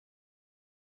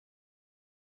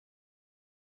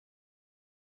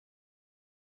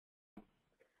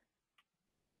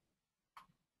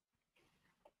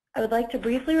I would like to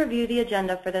briefly review the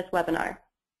agenda for this webinar.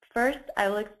 First, I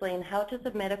will explain how to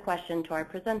submit a question to our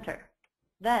presenter.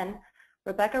 Then,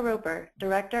 Rebecca Roper,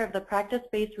 Director of the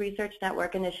Practice-Based Research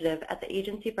Network Initiative at the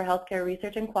Agency for Healthcare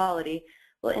Research and Quality,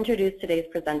 will introduce today's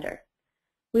presenter.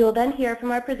 We will then hear from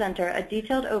our presenter a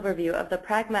detailed overview of the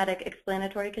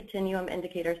Pragmatic-Explanatory Continuum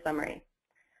Indicator Summary.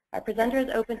 Our presenter is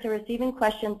open to receiving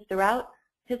questions throughout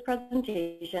his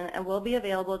presentation and will be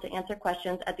available to answer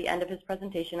questions at the end of his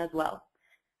presentation as well.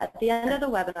 At the end of the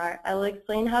webinar, I will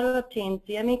explain how to obtain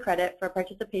CME credit for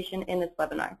participation in this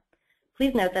webinar.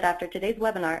 Please note that after today's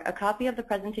webinar, a copy of the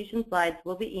presentation slides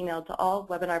will be emailed to all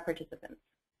webinar participants.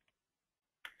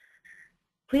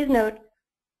 Please note,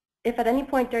 if at any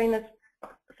point during this,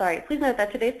 please note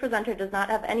that today's presenter does not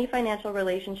have any financial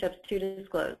relationships to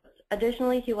disclose.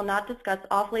 Additionally, he will not discuss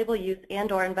off-label use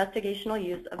and/or investigational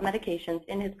use of medications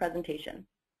in his presentation.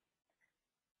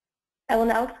 I will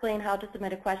now explain how to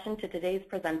submit a question to today's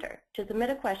presenter. To submit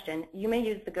a question, you may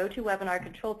use the GoToWebinar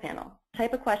control panel.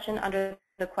 Type a question under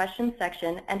the Questions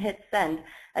section and hit Send,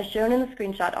 as shown in the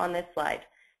screenshot on this slide.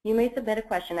 You may submit a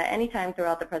question at any time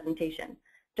throughout the presentation.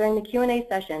 During the Q&A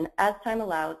session, as time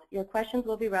allows, your questions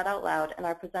will be read out loud and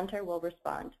our presenter will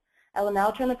respond. I will now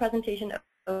turn the presentation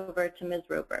over to Ms.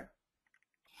 Roper.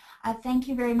 Thank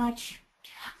you very much.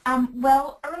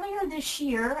 Well, earlier this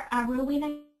year,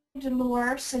 Rowena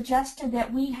Delore suggested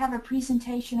that we have a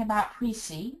presentation about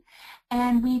PRECIS,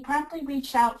 and we promptly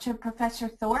reached out to Professor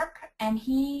Thorpe, and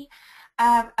he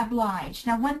obliged.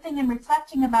 Now, one thing in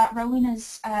reflecting about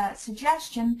Rowena's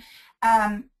suggestion,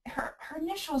 her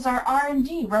initials are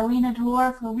R&D, Rowena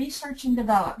Delore, for Research and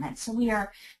Development. So we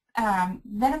are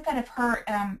benefit of her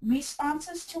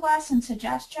responses to us and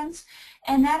suggestions,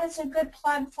 and that is a good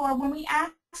plug for when we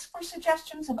ask for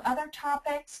suggestions of other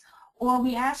topics or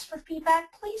we ask for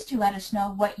feedback. Please do let us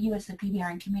know what you as the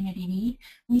PBRN community need.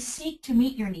 We seek to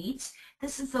meet your needs.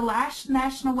 This is the last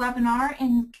national webinar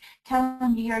in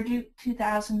calendar year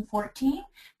 2014,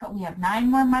 but we have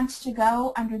 9 more months to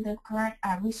go under the current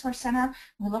Resource Center.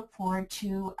 We look forward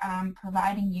to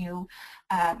providing you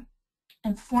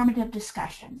informative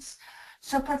discussions.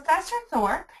 So Professor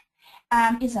Thorpe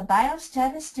is a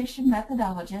biostatistician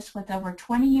methodologist with over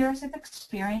 20 years of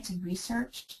experience in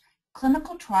research,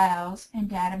 clinical trials, and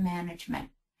data management.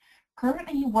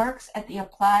 Currently, he works at the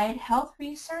Applied Health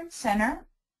Research Center,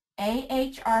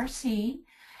 AHRC,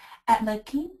 at the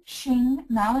Qingxing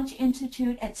Knowledge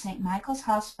Institute at St. Michael's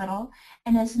Hospital,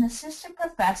 and is an assistant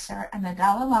professor in the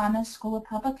Dalai Lama School of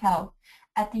Public Health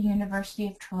at the University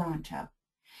of Toronto.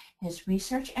 His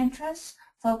research interests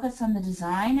focus on the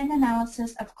design and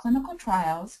analysis of clinical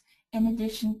trials in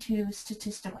addition to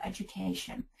statistical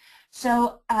education.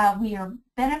 So we are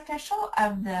beneficial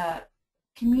of the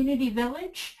community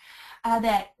village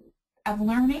of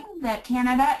learning that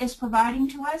Canada is providing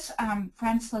to us.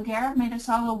 Franz Laguerre made us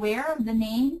all aware of the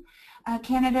name.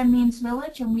 Canada means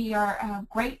village, and we are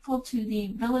grateful to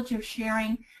the Village of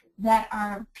Sharing that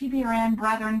our PBRN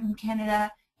brethren from Canada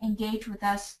engage with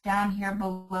us down here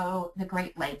below the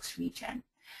Great Lakes region.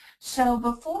 So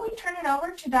before we turn it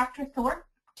over to Dr. Thorpe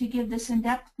to give this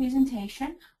in-depth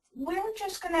presentation, we're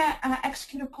just going to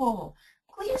execute a poll.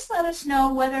 Please let us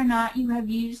know whether or not you have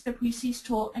used the PRECIS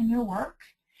tool in your work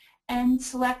and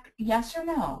select yes or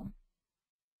no.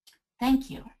 Thank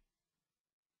you.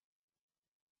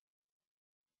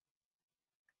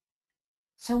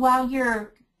 So while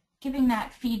you're giving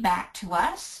that feedback to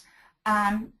us,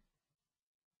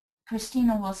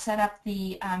 Christina will set up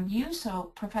the view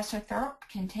so Professor Thorpe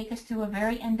can take us through a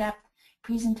very in-depth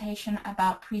presentation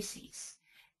about PRECIS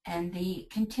and the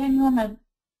continuum of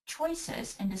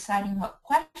choices in deciding what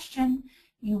question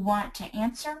you want to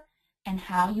answer and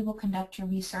how you will conduct your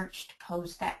research to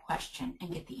pose that question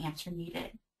and get the answer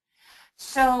needed.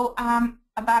 So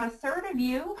about 1/3 of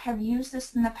you have used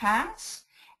this in the past,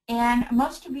 and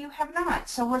most of you have not.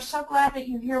 So we're so glad that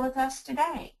you're here with us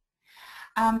today.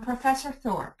 Professor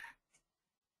Thorpe.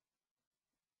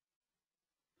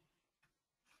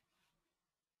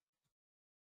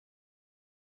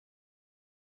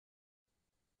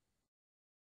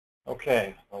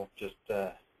 Okay, I'll just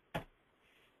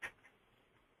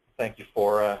thank you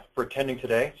for attending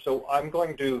today. So I'm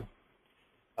going to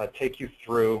take you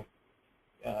through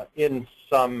in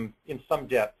some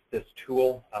depth this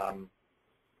tool.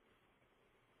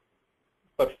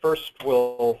 But first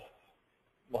we'll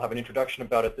have an introduction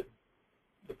about it,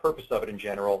 the purpose of it in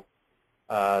general,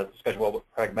 discussion about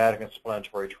what pragmatic and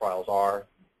explanatory trials are.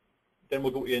 Then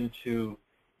we'll go into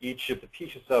each of the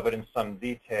pieces of it in some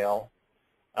detail,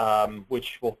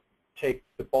 which will take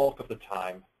the bulk of the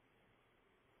time.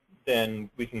 Then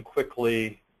we can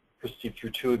quickly proceed through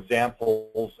 2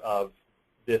 examples of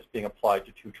this being applied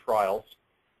to 2 trials,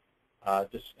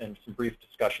 and some brief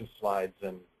discussion slides,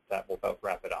 and that will about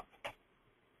wrap it up.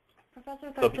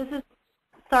 Professor Thorpe,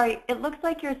 sorry, it looks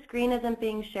like your screen isn't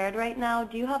being shared right now.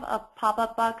 Do you have a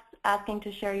pop-up box asking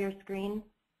to share your screen?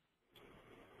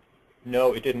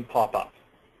 No, it didn't pop up.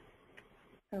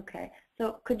 Okay,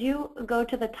 so could you go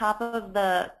to the top of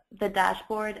the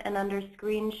dashboard and under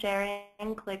screen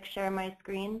sharing, click share my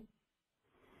screen?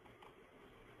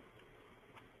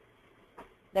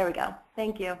 There we go.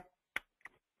 Thank you.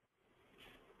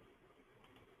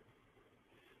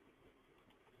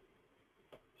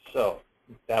 So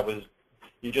that was,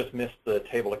 you just missed the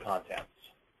table of contents.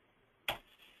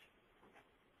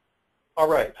 All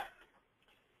right.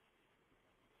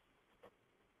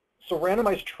 So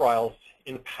randomized trials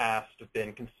in the past have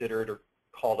been considered or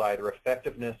called either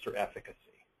effectiveness or efficacy.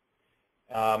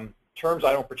 Terms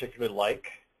I don't particularly like.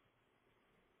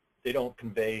 They don't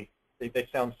convey, they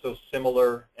sound so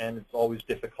similar, and it's always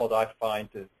difficult, I find,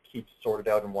 to keep sorted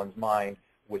out in one's mind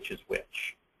which is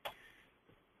which.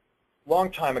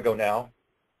 Long time ago now,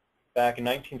 back in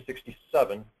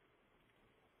 1967,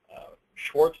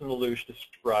 Schwartz and Lelouch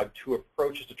described 2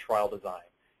 approaches to trial design.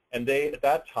 And they, at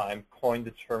that time, coined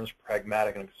the terms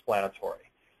pragmatic and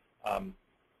explanatory.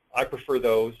 I prefer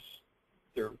those.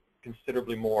 They're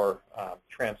considerably more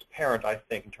transparent, I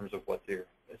think, in terms of what they're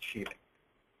achieving.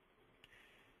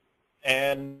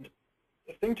 And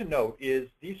the thing to note is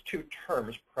these 2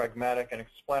 terms, pragmatic and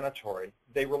explanatory,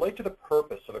 they relate to the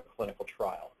purpose of a clinical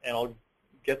trial. And I'll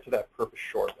get to that purpose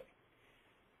shortly.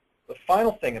 The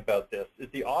final thing about this is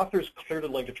the authors clearly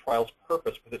link a trial's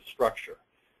purpose with its structure.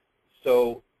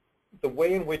 So the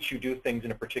way in which you do things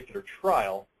in a particular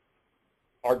trial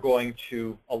are going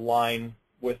to align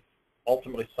with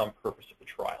ultimately some purpose of the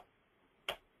trial.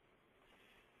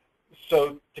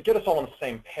 So to get us all on the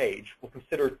same page, we'll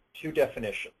consider 2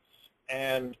 definitions.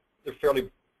 And they're fairly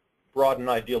broad and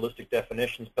idealistic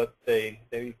definitions, but they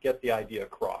get the idea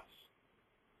across.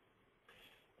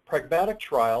 A pragmatic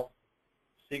trial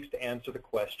seeks to answer the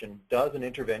question, does an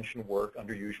intervention work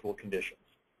under usual conditions?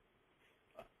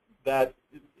 That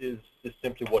is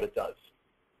simply what it does.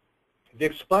 The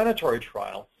explanatory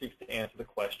trial seeks to answer the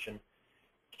question,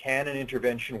 can an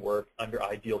intervention work under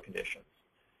ideal conditions?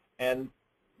 And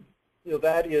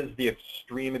that is the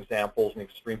extreme examples and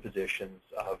extreme positions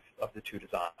of the 2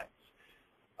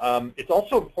 designs. It's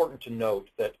also important to note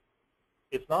that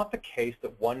it's not the case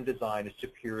that one design is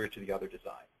superior to the other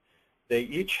design. They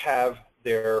each have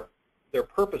their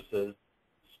purposes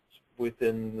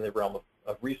within the realm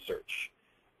of research.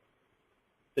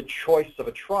 The choice of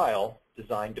a trial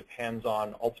design depends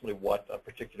on ultimately what a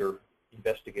particular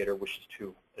investigator wishes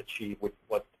to achieve, with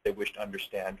what they wish to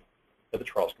understand at the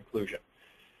trial's conclusion.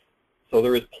 So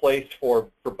there is place for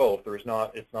both. It's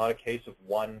not a case of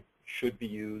one should be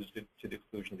used to the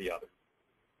exclusion of the other.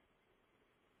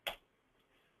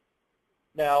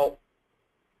 Now,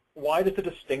 why does the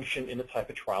distinction in the type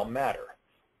of trial matter?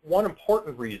 One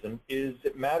important reason is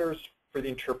it matters for the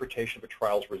interpretation of a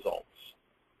trial's results.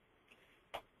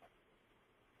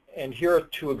 And here are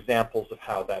 2 examples of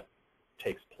how that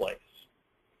takes place.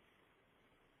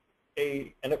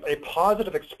 A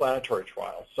positive explanatory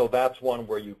trial, so that's one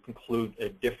where you conclude a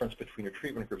difference between your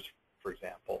treatment groups, for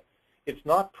example, it's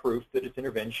not proof that its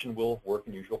intervention will work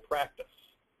in usual practice.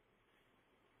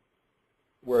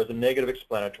 Whereas a negative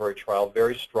explanatory trial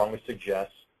very strongly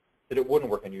suggests that it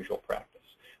wouldn't work in usual practice.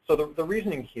 So the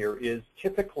reasoning here is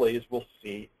typically, as we'll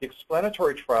see, the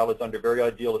explanatory trial is under very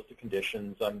idealistic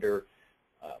conditions, under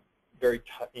very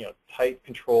tight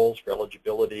controls for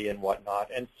eligibility and whatnot.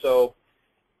 And so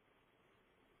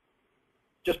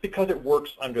just because it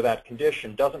works under that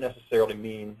condition doesn't necessarily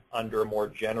mean under a more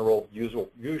general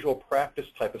usual practice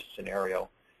type of scenario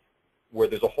where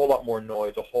there's a whole lot more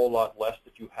noise, a whole lot less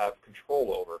that you have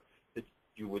control over, that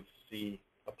you would see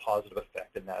a positive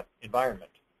effect in that environment.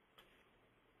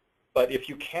 But if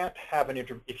you can't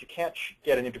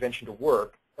get an intervention to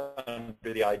work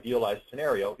under the idealized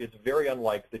scenario, it's very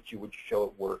unlikely that you would show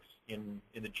it works in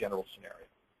the general scenario.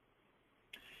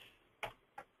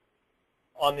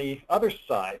 On the other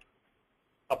side,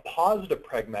 a positive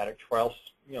pragmatic trial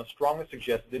strongly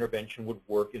suggests that intervention would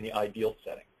work in the ideal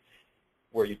setting,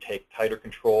 where you take tighter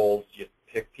controls, you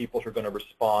pick people who are going to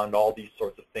respond, all these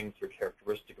sorts of things that are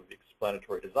characteristic of the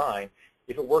explanatory design.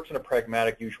 If it works in a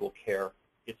pragmatic usual care,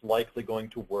 it's likely going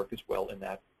to work as well in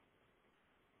that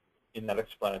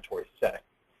explanatory setting.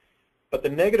 But the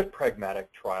negative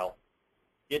pragmatic trial,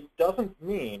 it doesn't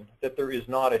mean that there is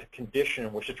not a condition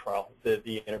in which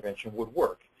the intervention would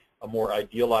work, a more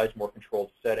idealized, more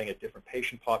controlled setting, a different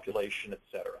patient population,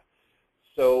 etc.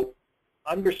 So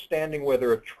understanding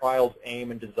whether a trial's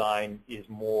aim and design is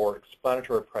more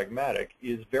explanatory or pragmatic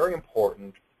is very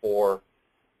important for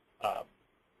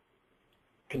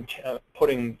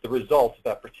putting the results of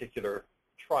that particular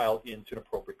trial into an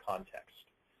appropriate context.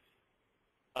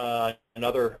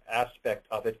 Another aspect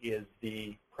of it is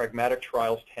the pragmatic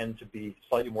trials tend to be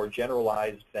slightly more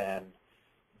generalized than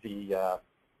the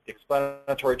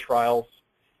explanatory trials,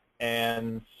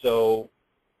 and so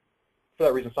for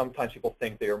that reason sometimes people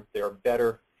think they are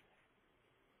better.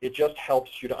 It just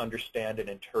helps you to understand and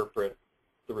interpret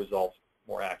the results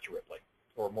more accurately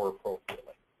or more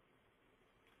appropriately.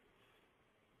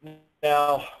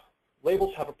 Now,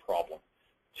 labels have a problem.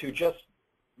 To just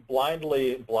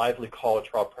blithely call a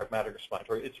trial pragmatic or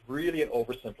explanatory, it's really an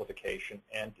oversimplification,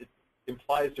 and it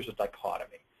implies there's a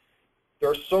dichotomy. There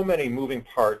are so many moving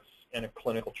parts in a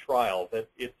clinical trial that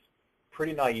it's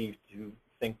pretty naive to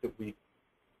think that we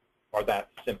are that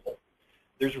simple.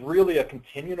 There's really a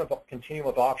continuum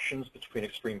of options between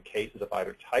extreme cases of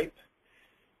either type.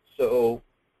 So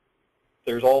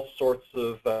there's all sorts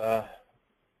of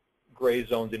gray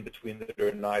zones in between that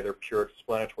are neither pure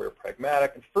explanatory or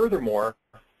pragmatic. And furthermore,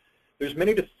 there's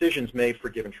many decisions made for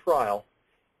a given trial,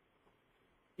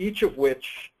 each of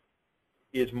which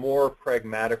is more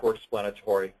pragmatic or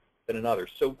explanatory than another.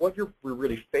 So what we're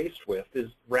really faced with is,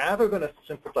 rather than a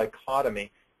simple dichotomy,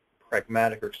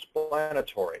 pragmatic or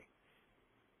explanatory,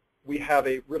 we have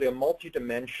really a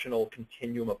multidimensional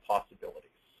continuum of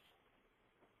possibilities.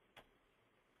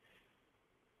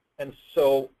 And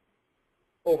so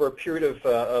over a period of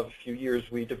a few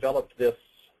years, we developed this,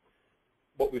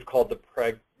 what we've called the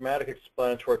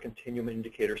Pragmatic-Explanatory Continuum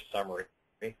Indicator Summary,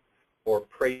 or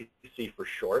PRECIS for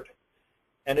short.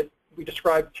 And we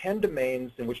describe 10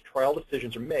 domains in which trial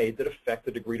decisions are made that affect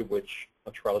the degree to which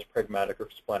a trial is pragmatic or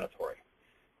explanatory.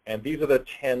 And these are the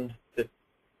 10 that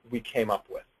we came up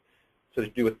with. So to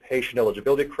do with patient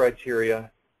eligibility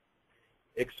criteria,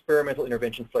 experimental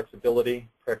intervention flexibility,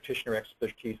 practitioner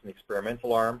expertise in the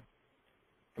experimental arm,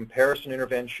 comparison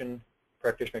intervention,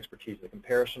 practitioner expertise in the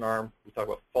comparison arm. We talk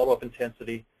about follow-up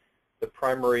intensity, the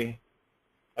primary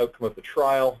outcome of the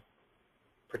trial,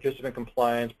 participant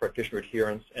compliance, practitioner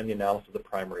adherence, and the analysis of the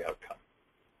primary outcome.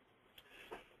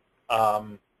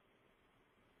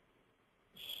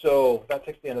 So that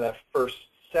takes the end of that first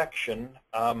section.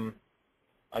 I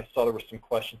saw there were some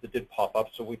questions that did pop up,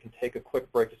 so we can take a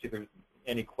quick break to see if there's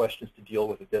any questions to deal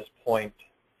with at this point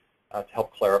to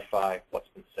help clarify what's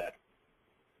been said.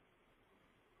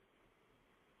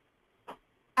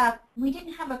 We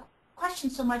didn't have a question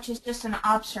so much as just an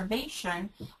observation,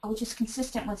 which is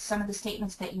consistent with some of the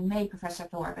statements that you made, Professor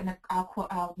Thorpe, and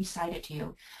I'll recite it to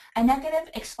you. A negative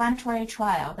explanatory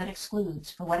trial that excludes,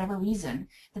 for whatever reason,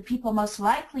 the people most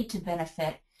likely to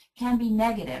benefit can be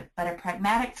negative, but a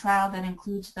pragmatic trial that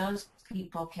includes those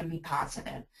people can be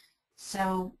positive.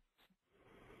 So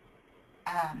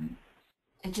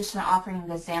just an offering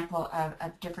an example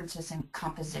of differences in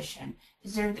composition.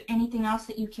 Is there anything else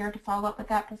that you care to follow up with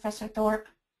that, Professor Thorpe?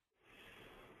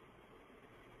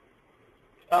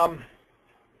 I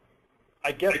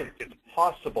guess it's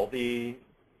possible. But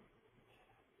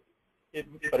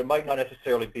it might not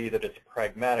necessarily be that it's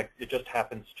pragmatic. It just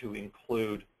happens to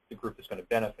include the group that's going to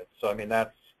benefit. So I mean,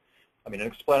 an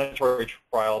explanatory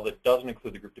trial that doesn't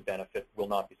include the group to benefit will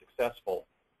not be successful.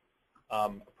 A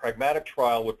pragmatic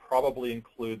trial would probably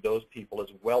include those people as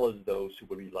well as those who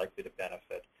would be likely to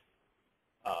benefit.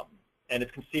 And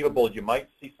it's conceivable you might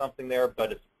see something there,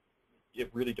 but it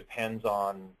really depends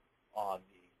on the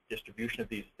distribution of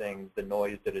these things, the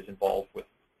noise that is involved with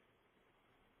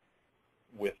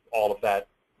all of that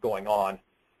going on.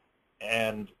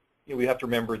 And we have to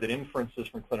remember that inferences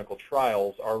from clinical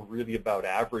trials are really about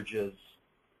averages,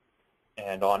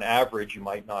 and on average you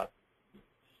might not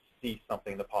see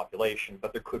something in the population,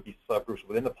 but there could be subgroups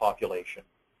within the population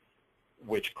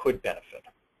which could benefit.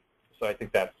 So I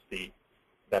think that's the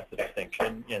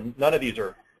distinction. And none of these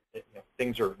are,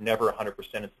 things are never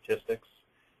 100% in statistics.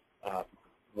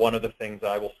 One of the things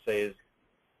I will say is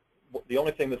the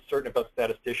only thing that's certain about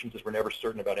statisticians is we're never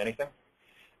certain about anything.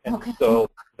 And okay. So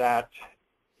that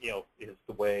is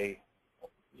the way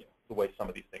some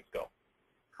of these things go.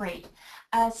 Great.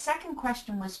 A second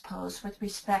question was posed with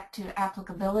respect to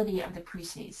applicability of the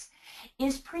PRECIS.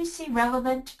 Is PRECIS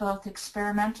relevant to both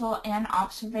experimental and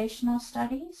observational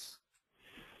studies?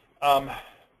 I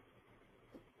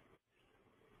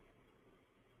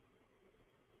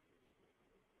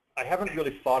haven't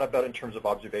really thought about it in terms of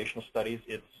observational studies.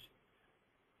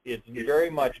 It's very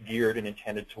much geared and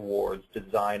intended towards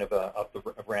design of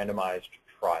randomized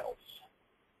trials.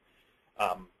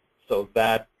 So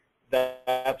that's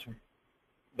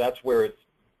where it's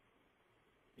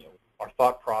our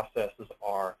thought processes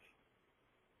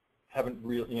haven't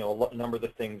really, a number of the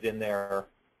things in there.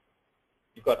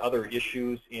 You've got other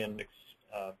issues in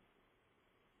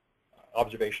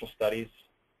observational studies.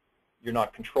 You're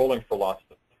not controlling for lots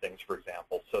of things, for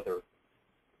example. So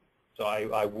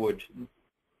I would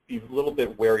be a little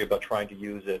bit wary about trying to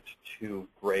use it to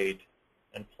grade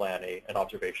and plan an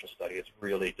observational study. It's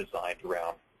really designed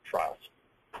around trials.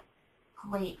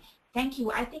 Great. Thank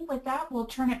you. I think with that, we'll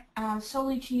turn it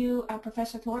solely to you,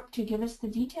 Professor Thorpe, to give us the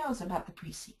details about the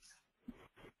PRECIS.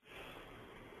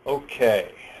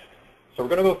 Okay. So we're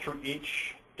going to go through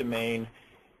each domain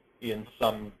in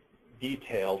some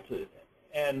detail.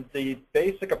 And the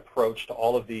basic approach to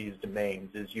all of these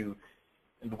domains is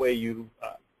the way you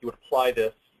would apply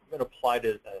this, you're going to apply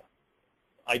it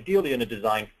ideally in a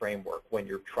design framework when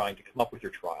you're trying to come up with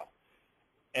your trial.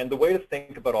 And the way to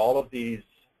think about all of these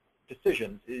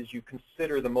decisions is you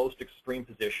consider the most extreme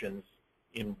positions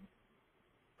in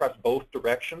perhaps both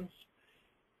directions,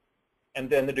 and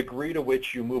then the degree to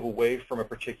which you move away from a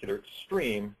particular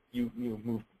extreme, you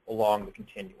move along the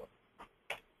continuum.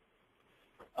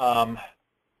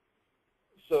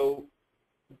 So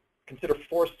consider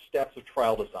 4 steps of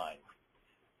trial design.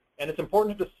 And it's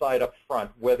important to decide up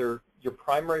front whether your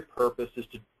primary purpose is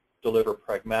to deliver a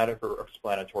pragmatic or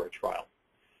explanatory trial.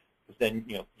 Because then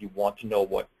you want to know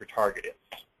what your target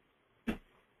is.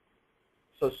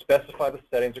 So specify the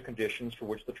settings or conditions for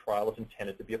which the trial is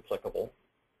intended to be applicable.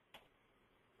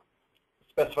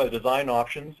 Specify the design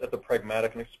options at the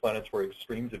pragmatic and explanatory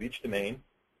extremes of each domain.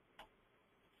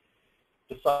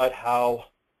 Decide how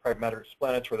pragmatic or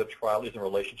explanatory the trial is in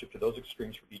relationship to those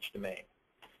extremes for each domain.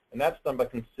 And that's done by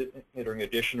considering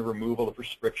addition or removal of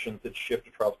restrictions that shift a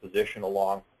trial's position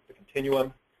along the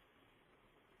continuum.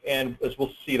 And as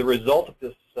we'll see, the result of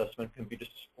this assessment can be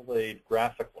displayed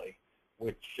graphically,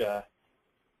 which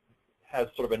has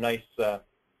sort of a nice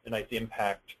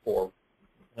impact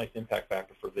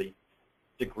factor for the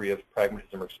degree of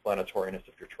pragmatism or explanatoriness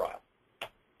of your trial.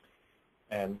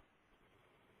 And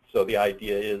so the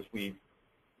idea is we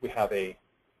have a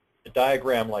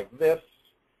diagram like this.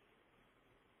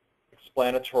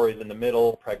 Explanatory is in the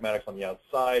middle, pragmatics on the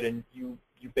outside, and you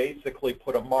basically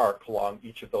put a mark along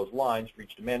each of those lines for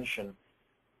each dimension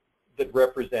that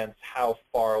represents how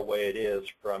far away it is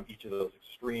from each of those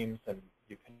extremes, and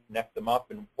you connect them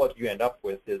up, and what you end up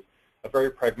with is a very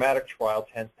pragmatic trial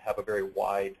tends to have a very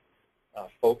wide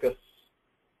focus,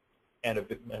 and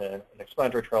an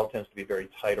explanatory trial tends to be very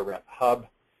tight around the hub,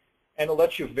 and it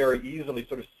lets you very easily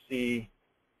sort of see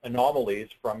anomalies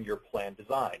from your planned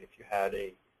design. If you had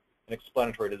an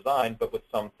explanatory design, but with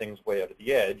some things way out of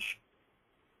the edge,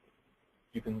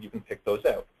 you can pick those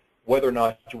out. Whether or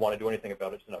not you want to do anything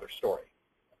about it is another story.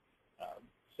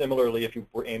 Similarly, if you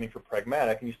were aiming for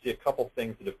pragmatic and you see a couple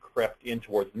things that have crept in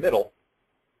towards the middle,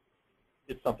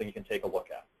 it's something you can take a look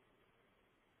at.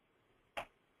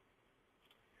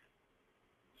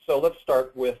 So let's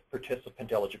start with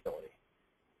participant eligibility.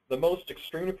 The most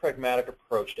extremely pragmatic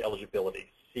approach to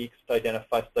eligibility seeks to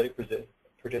identify study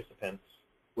participants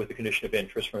with a condition of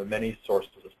interest from as many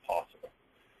sources as possible.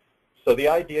 So the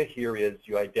idea here is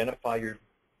you identify your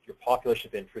population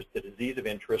of interest, the disease of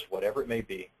interest, whatever it may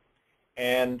be,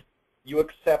 and you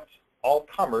accept all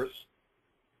comers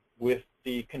with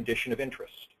the condition of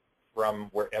interest from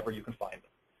wherever you can find them.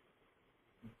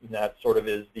 And that sort of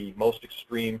is the most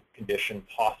extreme condition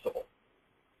possible.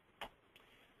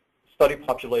 Study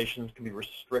populations can be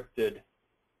restricted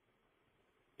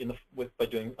by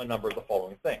doing a number of the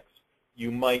following things.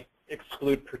 You might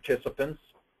exclude participants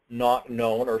not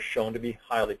known or shown to be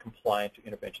highly compliant to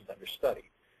interventions under study.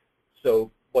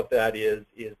 So what that is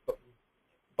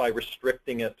by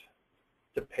restricting it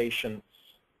to patients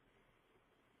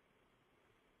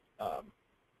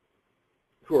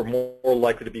who are more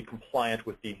likely to be compliant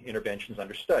with the interventions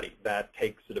under study. That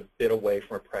takes it a bit away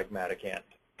from a pragmatic end.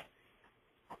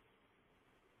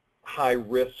 High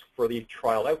risk for the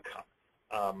trial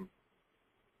outcome.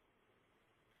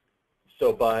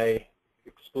 So by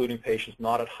excluding patients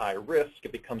not at high risk,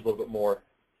 it becomes a little bit more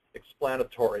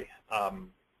explanatory.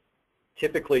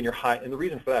 Typically, and the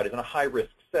reason for that is in a high-risk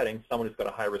setting, someone who's got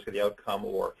a high risk of the outcome,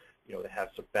 or they have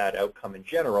some bad outcome in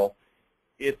general,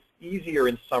 it's easier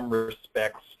in some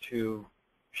respects to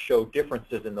show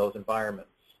differences in those environments,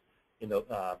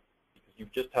 because you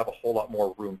just have a whole lot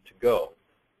more room to go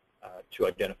to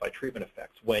identify treatment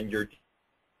effects. When you're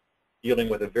dealing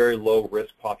with a very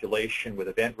low-risk population with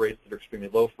event rates that are extremely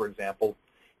low, for example,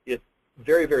 it's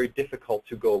very, very difficult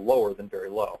to go lower than very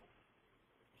low.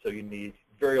 So you need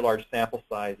very large sample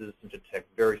sizes and detect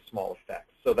very small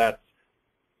effects. So that's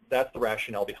the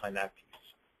rationale behind that piece.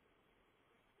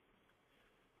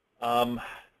 An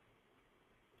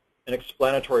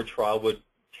explanatory trial would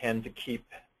tend to keep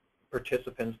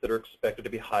participants that are expected to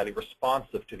be highly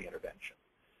responsive to the intervention.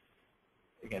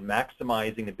 Again,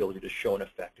 maximizing the ability to show an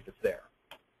effect if it's there.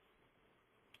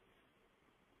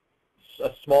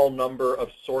 A small number of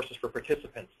sources for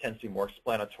participants tends to be more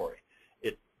explanatory.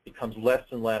 It becomes less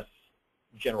and less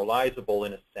generalizable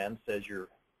in a sense as your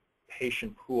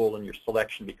patient pool and your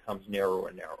selection becomes narrower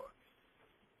and narrower.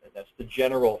 And that's the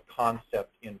general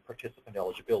concept in participant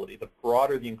eligibility. The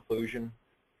broader the inclusion,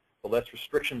 the less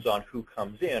restrictions on who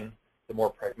comes in, the more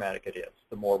pragmatic it is.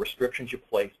 The more restrictions you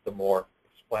place, the more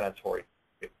explanatory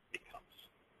it becomes.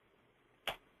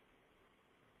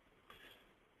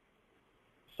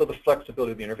 So the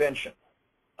flexibility of the intervention.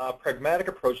 A pragmatic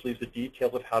approach leaves the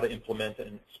details of how to implement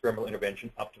an experimental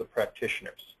intervention up to the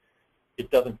practitioners.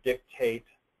 It doesn't dictate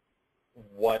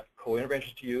what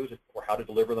co-interventions to use or how to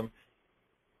deliver them.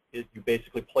 You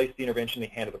basically place the intervention in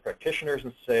the hand of the practitioners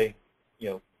and say,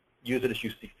 use it as you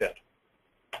see fit.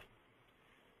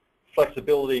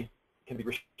 Flexibility can be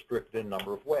restricted in a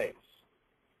number of ways.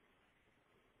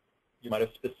 You might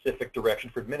have specific direction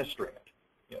for administering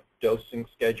it, dosing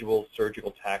schedules,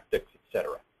 surgical tactics,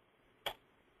 etc.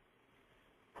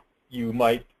 You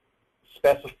might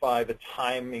specify the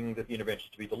timing that the intervention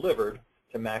is to be delivered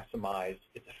to maximize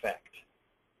its effect,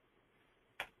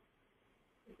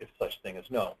 if such thing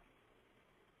is known.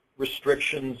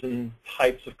 Restrictions and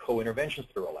types of co-interventions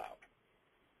that are allowed,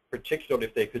 particularly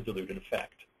if they could dilute an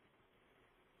effect.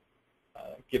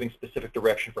 Giving specific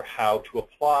direction for how to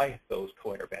apply those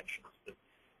co-interventions.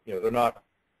 They're not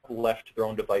left to their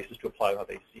own devices to apply how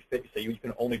they see fit. You say you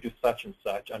can only do such and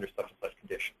such under such and such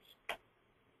conditions.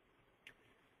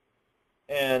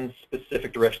 And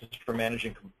specific directions for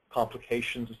managing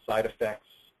complications and side effects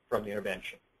from the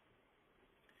intervention.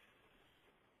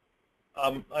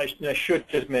 I should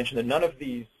just mention that none of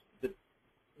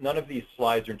these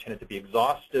slides are intended to be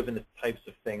exhaustive in the types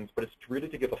of things, but it's really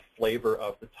to give a flavor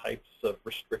of the types of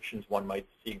restrictions one might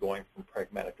see going from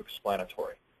pragmatic to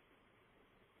explanatory.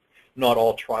 Not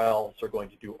all trials are going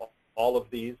to do all of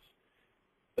these,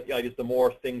 but the idea is the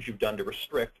more things you've done to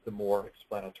restrict, the more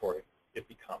explanatory it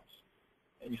becomes.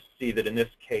 And you see that in this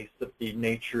case that the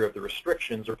nature of the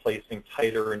restrictions are placing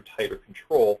tighter and tighter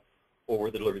control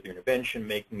over the delivery of the intervention,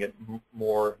 making it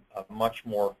much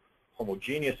more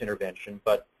homogeneous intervention,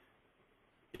 but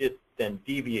it then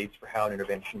deviates for how an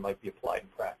intervention might be applied in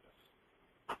practice.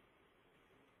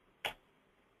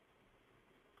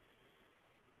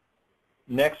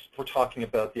 Next, we're talking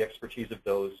about the expertise of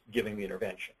those giving the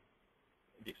intervention,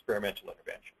 the experimental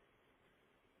intervention.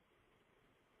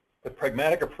 The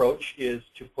pragmatic approach is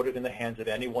to put it in the hands of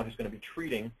anyone who's going to be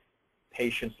treating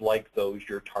patients like those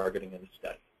you're targeting in the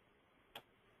study.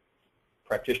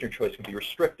 Practitioner choice can be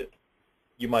restricted.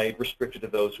 You might restrict it to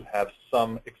those who have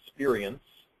some experience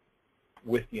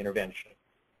with the intervention,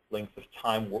 length of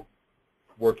time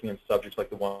working in subjects like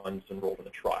the ones enrolled in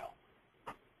the trial.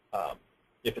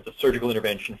 If it's a surgical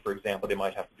intervention, for example, they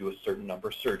might have to do a certain number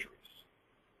of surgeries.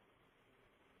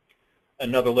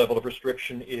 Another level of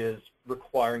restriction is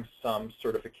requiring some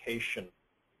certification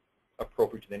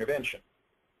appropriate to the intervention.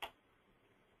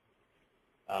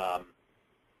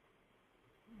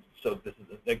 So this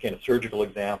is, again, a surgical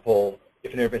example.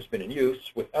 If an intervention has been in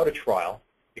use without a trial,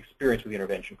 experience with the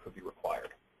intervention could be required.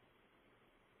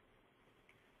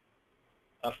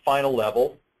 A final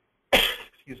level,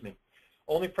 excuse me,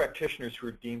 only practitioners who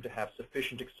are deemed to have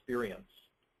sufficient experience,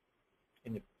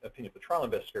 in the opinion of the trial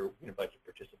investigator, will be invited to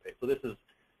participate. So this is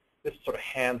sort of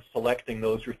hand selecting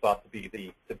those who are thought to be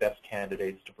the best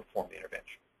candidates to perform the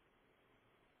intervention.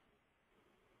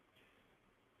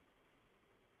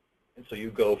 And so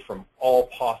you go from all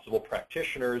possible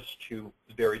practitioners to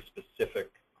very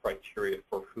specific criteria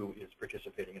for who is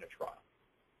participating in a trial.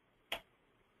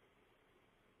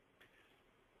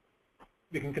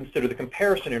 We can consider the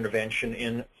comparison intervention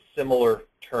in similar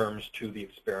terms to the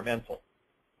experimental.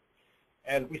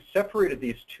 And we separated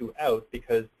these two out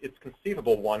because it's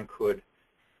conceivable one could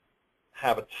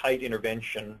have a tight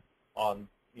intervention on,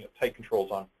 tight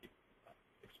controls on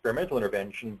experimental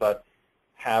intervention, but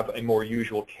have a more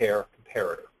usual care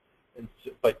comparator.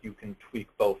 But you can tweak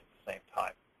both at the same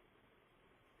time.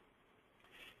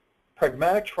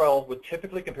 Pragmatic trial would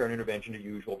typically compare an intervention to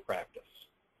usual practice,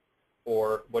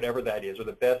 or whatever that is, or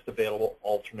the best available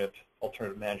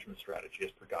alternative management strategy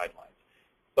as per guidelines.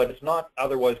 But it's not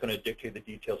otherwise going to dictate the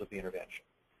details of the intervention.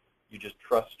 You just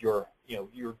trust you're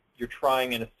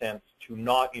trying, in a sense, to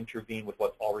not intervene with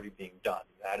what's already being done.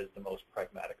 That is the most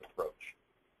pragmatic approach.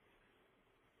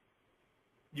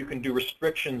 You can do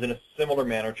restrictions in a similar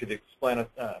manner to the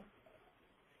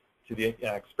to the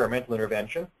experimental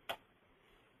intervention.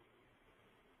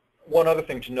 One other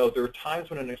thing to note, there are times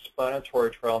when an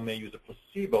explanatory trial may use a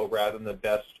placebo rather than the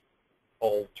best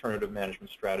alternative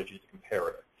management strategy as a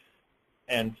comparator.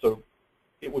 And so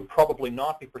it would probably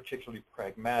not be particularly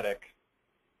pragmatic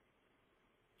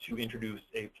to introduce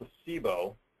a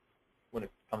placebo when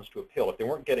it comes to a pill. If they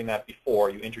weren't getting that before,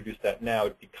 you introduce that now,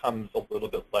 it becomes a little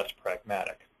bit less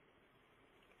pragmatic.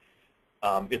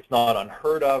 It's not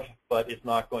unheard of, but it's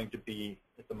not going to be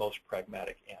at the most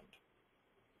pragmatic end.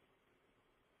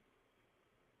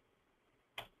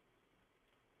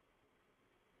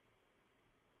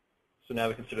 So now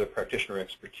we consider the practitioner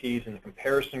expertise in the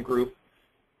comparison group,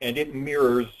 and it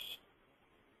mirrors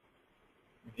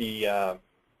the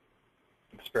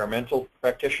experimental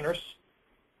practitioners.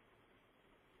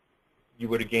 You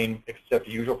would again accept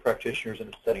the usual practitioners in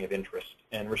the setting of interest,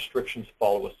 and restrictions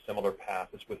follow a similar path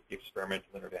as with the experimental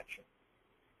intervention.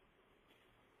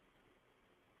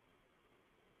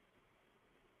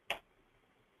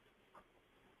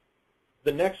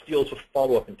 The next deals with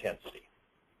follow-up intensity.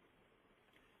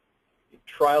 In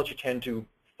trials, you tend to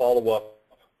follow up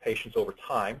patients over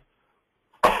time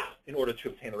in order to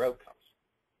obtain their outcomes.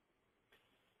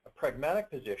 A pragmatic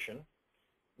position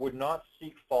would not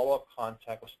seek follow-up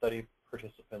contact with study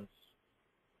participants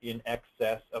in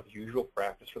excess of usual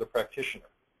practice for the practitioner.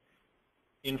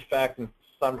 In fact, in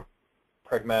some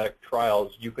pragmatic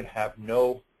trials, you can have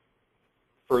no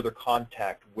further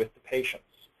contact with the patients.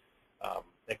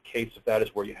 A case of that is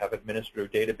where you have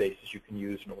administrative databases you can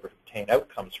use in order to obtain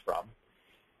outcomes from.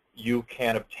 You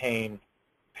can obtain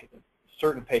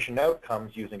certain patient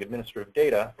outcomes using administrative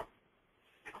data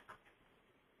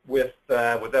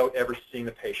without ever seeing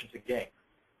the patients again.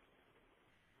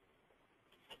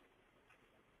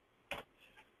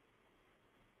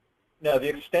 Now, the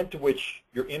extent to which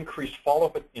your increased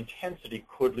follow-up intensity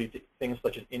could lead to things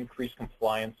such as increased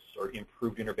compliance or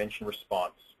improved intervention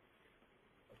response.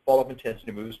 Follow-up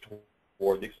intensity moves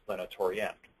toward the explanatory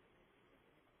end.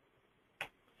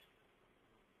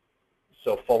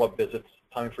 So follow-up visits,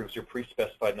 time and frequency are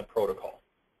pre-specified in the protocol.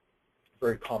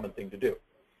 Very common thing to do.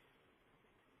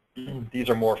 These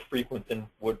are more frequent than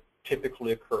would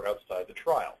typically occur outside the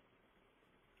trial.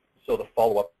 So the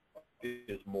follow-up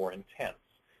is more intense.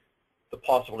 The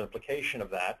possible implication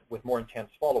of that, with more intense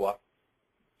follow-up,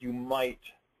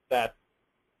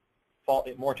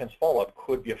 more intense follow-up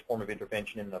could be a form of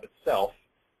intervention in and of itself.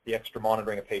 The extra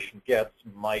monitoring a patient gets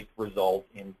might result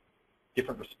in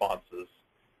different responses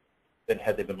than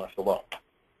had they been left alone.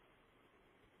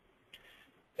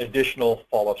 Additional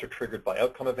follow-ups are triggered by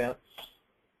outcome events.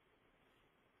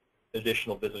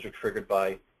 Additional visits are triggered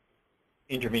by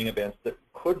intervening events that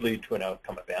could lead to an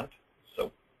outcome event,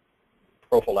 so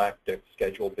prophylactic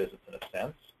scheduled visits in a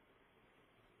sense.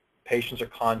 Patients are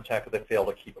contacted that fail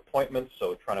to keep appointments,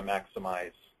 so trying to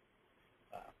maximize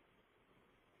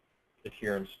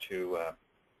adherence to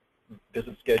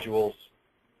visit schedules.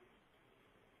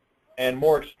 And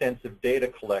more extensive data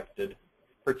collected,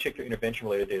 particularly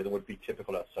intervention-related data, than would be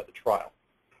typical outside the trial.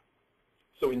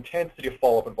 So intensity of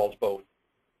follow-up involves both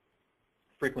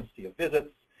frequency of visits,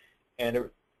 and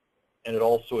it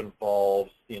also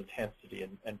involves the intensity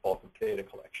and bulk of data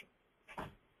collection.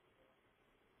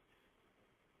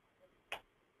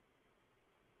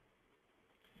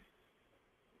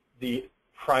 The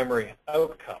primary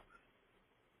outcome.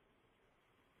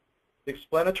 The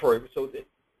explanatory, so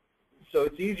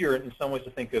it's easier in some ways to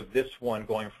think of this one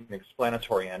going from the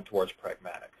explanatory end towards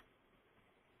pragmatic.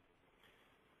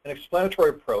 An explanatory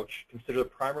approach considers the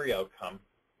primary outcome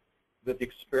that the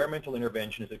experimental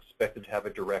intervention is expected to have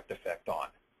a direct effect on.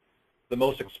 The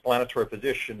most explanatory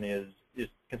position is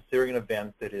considering an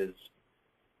event that is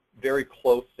very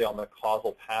close, say, on the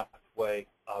causal pathway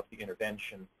of the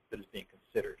intervention that is being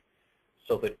considered.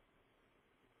 So that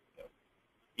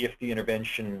if the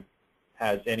intervention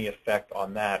has any effect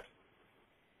on that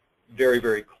very,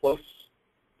 very close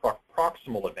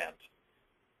proximal event,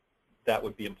 that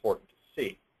would be important to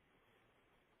see.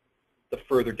 The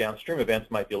further downstream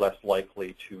events might be less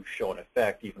likely to show an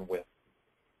effect, even with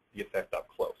the effect up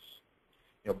close.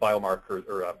 Biomarkers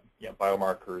or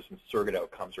biomarkers and surrogate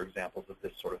outcomes are examples of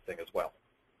this sort of thing as well.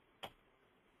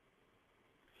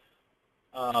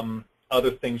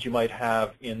 Other things you might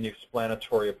have in the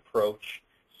explanatory approach: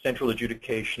 central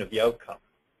adjudication of the outcome,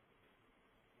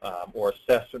 or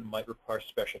assessment might require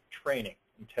special training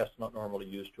and tests not normally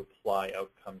used to apply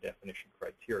outcome definition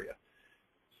criteria.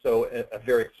 So a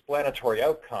very explanatory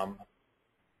outcome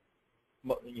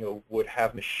would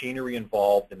have machinery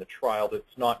involved in the trial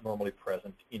that's not normally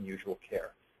present in usual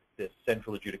care. This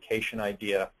central adjudication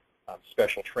idea,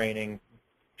 special training,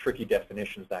 tricky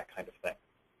definitions, that kind of thing.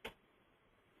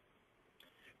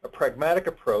 A pragmatic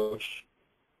approach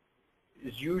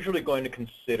is usually going to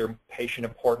consider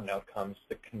patient-important outcomes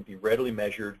that can be readily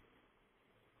measured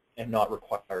and not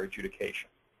require adjudication.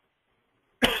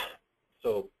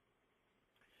 So,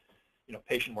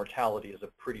 patient mortality is a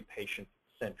pretty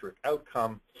patient-centric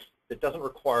outcome that doesn't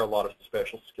require a lot of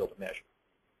special skill to measure.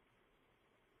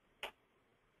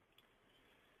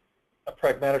 A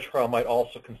pragmatic trial might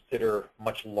also consider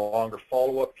much longer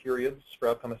follow-up periods for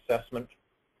outcome assessment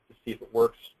to see if it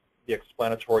works. The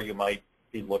explanatory, you might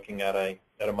be looking at a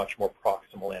much more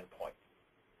proximal endpoint.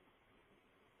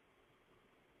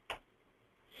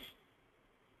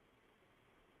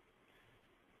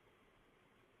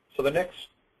 So the next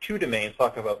two domains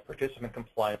talk about participant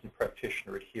compliance and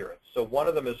practitioner adherence. So one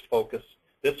of them is focused,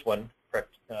 this one,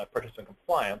 participant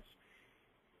compliance,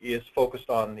 is focused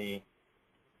on the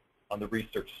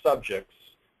research subjects,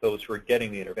 those who are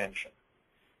getting the intervention.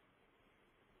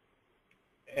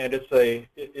 And it's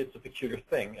a peculiar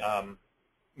thing.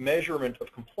 Measurement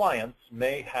of compliance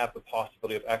may have the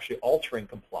possibility of actually altering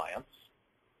compliance,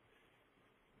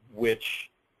 which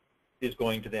is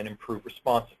going to then improve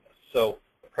responsiveness. So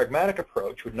a pragmatic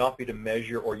approach would not be to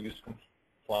measure or use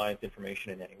compliance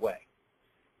information in any way.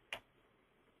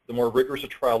 The more rigorous a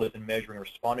trial is in measuring and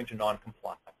responding to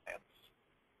non-compliance,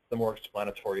 the more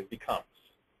explanatory it becomes.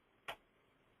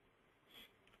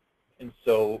 And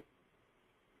so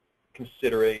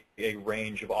consider a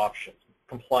range of options.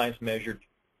 Compliance measured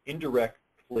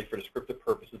indirectly for descriptive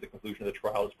purposes, the conclusion of the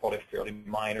trial is probably a fairly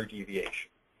minor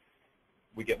deviation.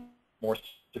 We get more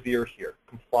severe here.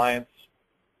 Compliance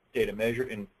data measured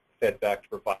and fed back to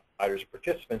providers and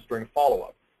participants during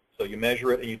follow-up. So you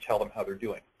measure it and you tell them how they're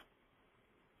doing.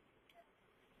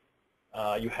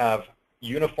 You have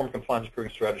uniform compliance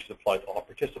improving strategies applied to all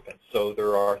participants. So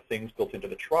there are things built into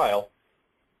the trial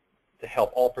to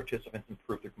help all participants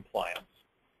improve their compliance.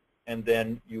 And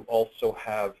then you also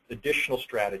have additional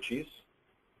strategies,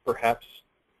 perhaps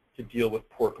to deal with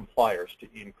poor compliers, to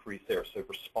increase their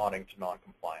responding to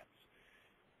non-compliance.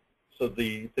 So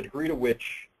the degree to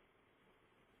which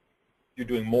you're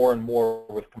doing more and more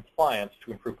with compliance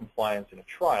to improve compliance in a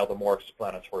trial, the more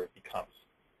explanatory it becomes.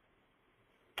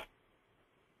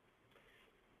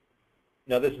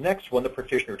 Now this next one, the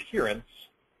practitioner adherence,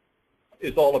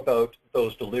 is all about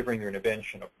those delivering your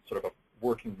intervention, sort of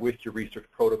working with your research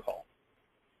protocol.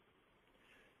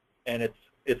 And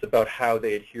it's about how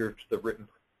they adhere to the written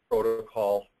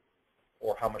protocol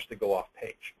or how much they go off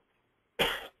page.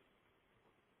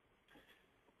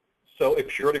 So a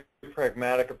purely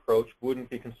pragmatic approach wouldn't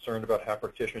be concerned about how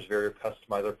practitioners vary or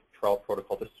customize their trial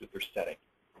protocol to suit their setting.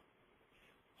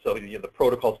 So the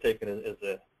protocol is taken as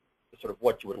a sort of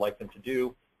what you would like them to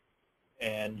do,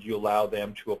 and you allow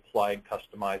them to apply and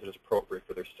customize it as appropriate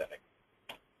for their setting.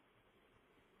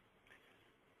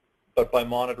 But by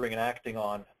monitoring and acting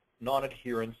on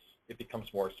non-adherence, it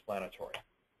becomes more explanatory.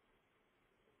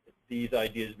 These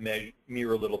ideas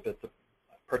mirror a little bit the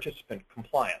participant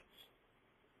compliance.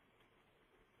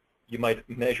 You might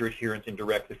measure adherence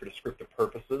indirectly for descriptive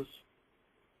purposes,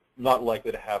 not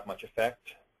likely to have much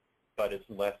effect, but it's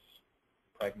less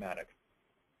pragmatic.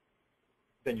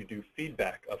 Then you do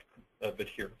feedback of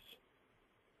adherence,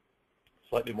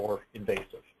 slightly more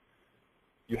invasive.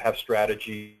 You have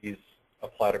strategies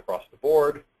applied across the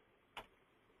board.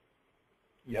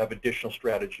 You have additional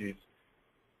strategies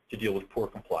to deal with poor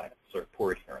compliance or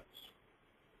poor adherence.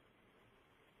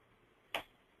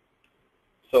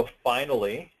 So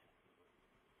finally,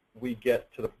 we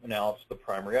get to the analysis of the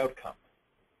primary outcome.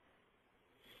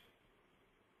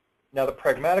 Now the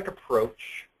pragmatic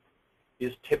approach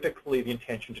is typically the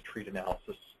intention to treat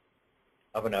analysis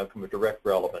of an outcome of direct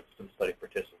relevance to the study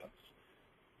participants.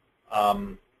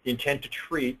 The intent to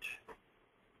treat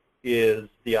is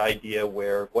the idea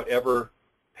where whatever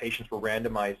patients were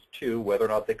randomized to, whether or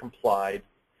not they complied,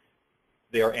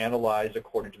 they are analyzed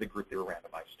according to the group they were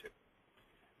randomized to.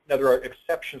 Now there are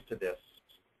exceptions to this.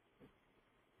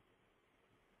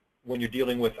 When you're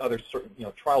dealing with other certain,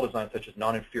 trial designs such as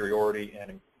non-inferiority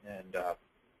and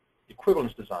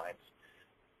equivalence designs,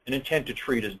 an intent to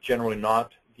treat is generally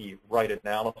not the right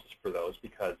analysis for those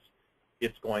because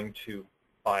it's going to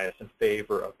bias in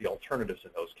favor of the alternatives in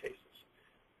those cases.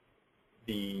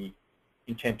 The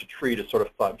intent to treat is sort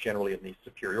of thought generally in the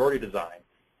superiority design,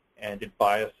 and it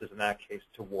biases in that case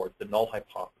towards the null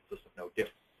hypothesis of no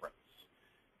difference,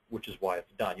 which is why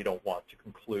it's done. You don't want to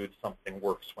conclude something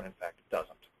works when in fact it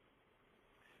doesn't.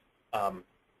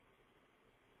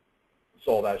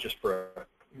 So all that is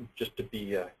just to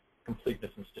be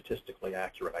completeness and statistically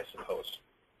accurate, I suppose.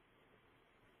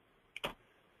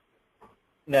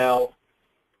 Now,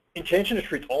 intention to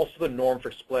treat is also the norm for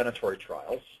explanatory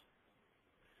trials.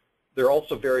 There are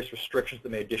also various restrictions that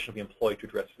may additionally be employed to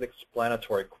address the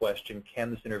explanatory question,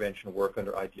 can this intervention work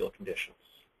under ideal conditions?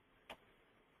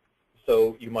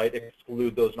 So you might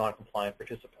exclude those non-compliant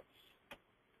participants.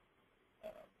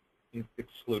 You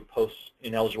exclude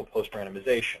ineligible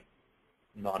post-randomization,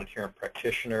 non-adherent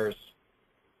practitioners,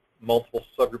 multiple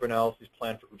subgroup analyses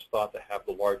planned for groups thought to have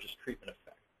the largest treatment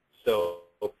effect. So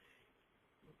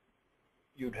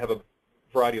you'd have a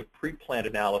variety of pre-planned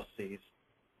analyses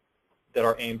that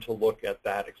are aimed to look at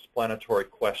that explanatory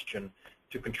question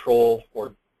to control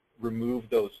or remove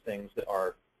those things that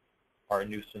are a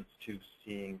nuisance to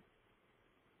seeing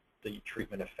the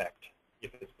treatment effect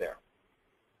if it's there.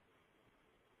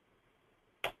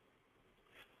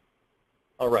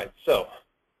 All right, so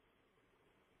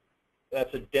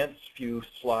that's a dense few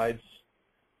slides,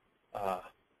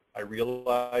 I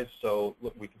realize, so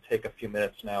we can take a few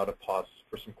minutes now to pause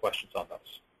for some questions on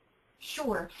those.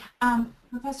 Sure.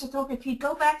 Professor Thorpe, if you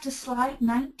go back to slide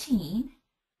 19,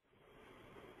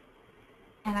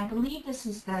 and I believe this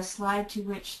is the slide to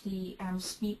which the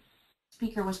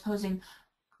speaker was posing,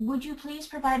 would you please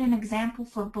provide an example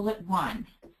for bullet 1?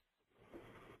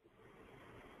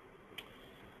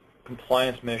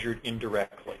 Compliance measured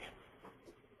indirectly.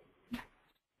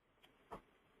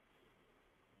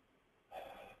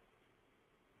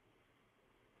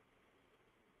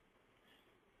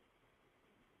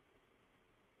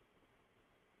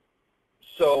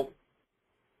 So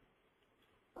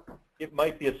it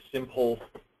might be as simple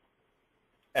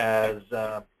as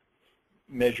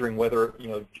measuring whether,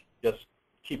 just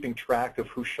keeping track of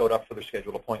who showed up for their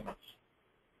scheduled appointments.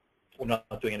 We're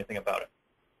not doing anything about it.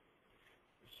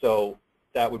 So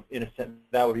that would, in a sense,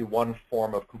 that would be one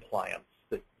form of compliance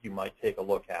that you might take a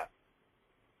look at.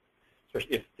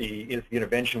 Especially if the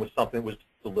intervention was something that was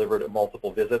delivered at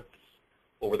multiple visits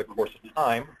over the course of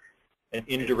time, an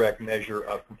indirect measure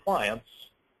of compliance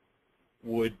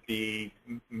would be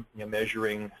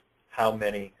measuring how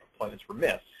many appointments were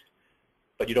missed,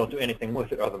 but you don't do anything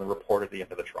with it other than report at the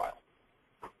end of the trial.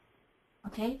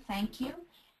 Okay, thank you.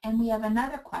 And we have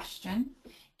another question.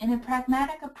 In a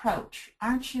pragmatic approach,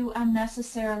 aren't you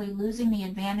unnecessarily losing the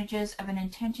advantages of an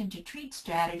intention to treat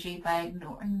strategy by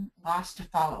ignoring loss to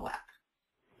follow-up,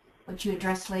 which you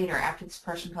address later after this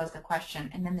person posed the question,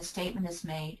 and then the statement is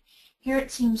made, here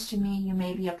it seems to me you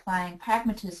may be applying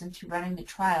pragmatism to running the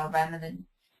trial rather than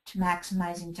to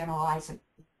maximizing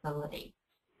generalizability.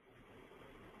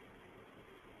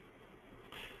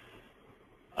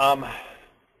 I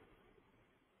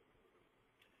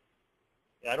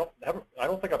don't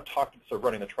think I've talked about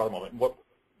running the trial at the moment.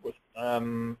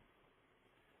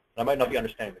 I might not be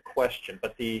understanding the question,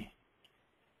 but the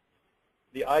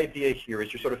idea here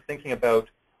is you're sort of thinking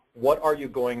about what are you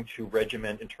going to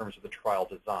regiment in terms of the trial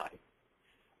design,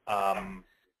 and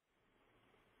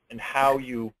how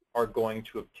you are going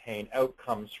to obtain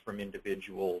outcomes from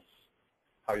individuals,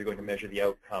 how you're going to measure the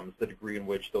outcomes, the degree in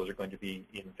which those are going to be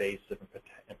invasive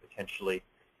and potentially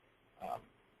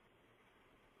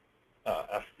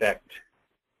affect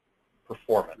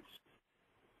performance.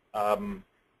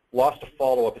 Loss to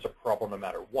follow-up is a problem no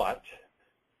matter what,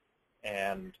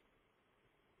 and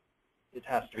it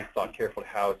has to be thought carefully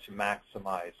how to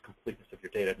maximize completeness of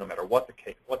your data no matter what the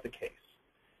case.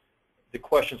 The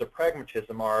questions of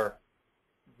pragmatism are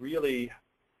really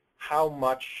how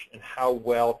much and how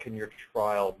well can your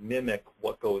trial mimic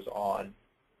what goes on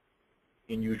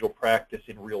in usual practice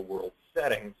in real-world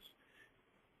settings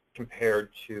compared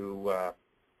to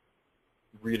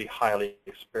really highly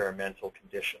experimental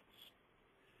conditions.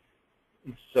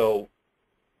 And so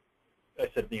I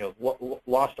said,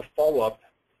 loss to follow-up,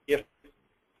 if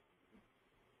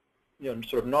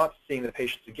sort of not seeing the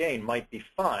patients again might be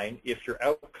fine if your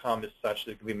outcome is such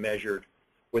that it can be measured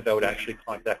without actually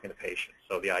contacting the patient.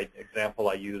 So the example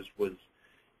I used was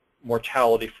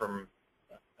mortality from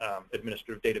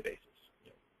administrative databases,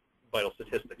 vital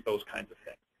statistics, those kinds of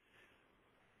things.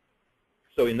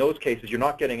 So in those cases, you're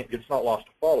not getting it, it's not lost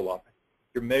to follow-up.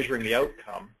 You're measuring the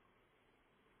outcome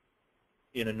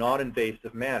in a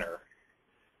non-invasive manner,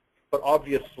 but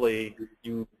obviously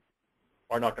you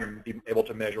are not going to be able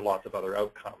to measure lots of other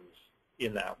outcomes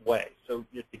in that way. So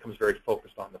it becomes very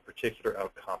focused on the particular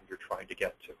outcome you're trying to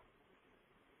get to.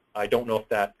 I don't know if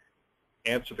that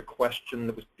answered the question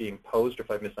that was being posed, or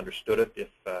if I misunderstood it.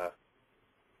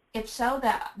 If so,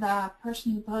 the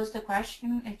person who posed the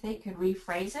question, if they could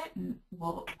rephrase it, and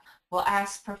we'll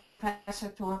ask Professor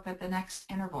Thorpe at the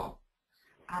next interval.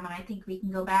 And I think we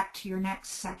can go back to your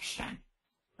next section,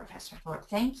 Professor Thorpe.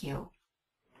 Thank you.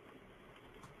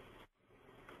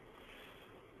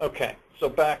 Okay, so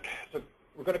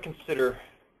we're going to consider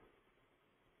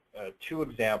two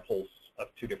examples of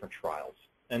two different trials.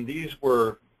 And these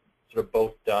were sort of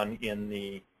both done in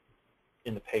the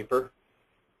paper,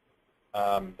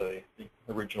 the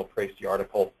original PRECIS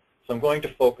article. So I'm going to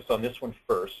focus on this one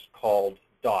first, called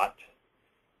DOT,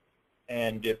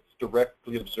 and it's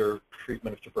directly observed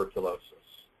treatment of tuberculosis.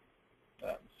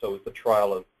 So it's a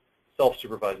trial of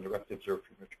self-supervised and directly observed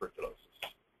treatment of tuberculosis.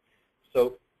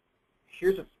 So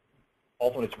here's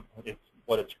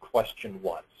what its question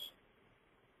was.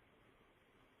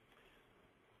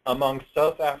 Among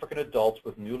South African adults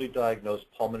with newly diagnosed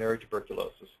pulmonary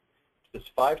tuberculosis, does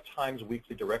 5 times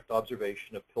weekly direct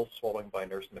observation of pill swallowing by a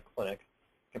nurse in the clinic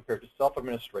compared to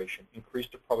self-administration increase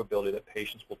the probability that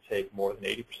patients will take more than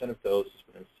 80% of doses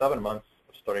within 7 months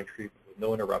of starting treatment with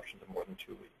no interruptions of more than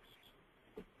 2 weeks?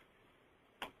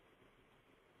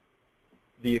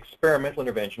 The experimental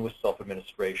intervention was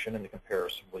self-administration, and the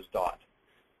comparison was DOT,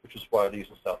 which is widely used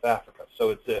in South Africa.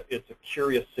 So it's a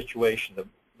curious situation.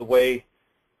 The way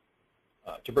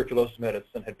tuberculosis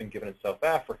medicine had been given in South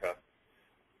Africa,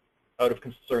 out of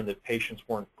concern that patients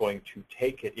weren't going to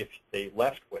take it if they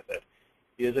left with it,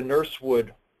 is a nurse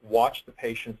would watch the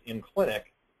patients in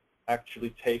clinic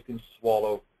actually take and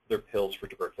swallow their pills for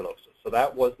tuberculosis. So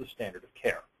that was the standard of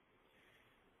care.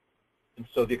 And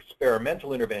so the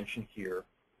experimental intervention here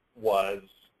was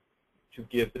to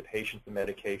give the patient the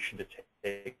medication to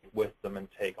take with them and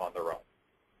take on their own.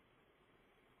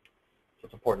 So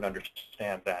it's important to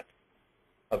understand that.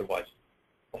 Otherwise,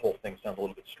 the whole thing sounds a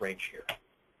little bit strange here.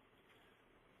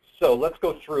 So let's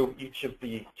go through each of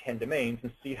the 10 domains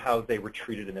and see how they were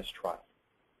treated in this trial.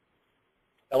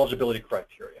 Eligibility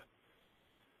criteria.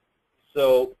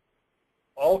 So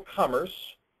all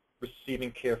comers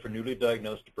receiving care for newly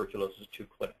diagnosed tuberculosis, 2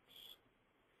 clinics.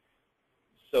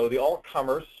 So the all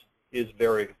comers is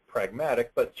very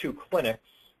pragmatic, but 2 clinics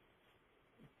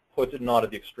puts it not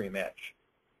at the extreme edge.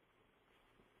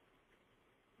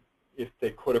 If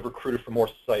they could have recruited for more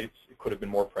sites, it could have been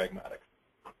more pragmatic.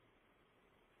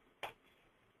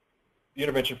 The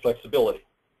intervention flexibility.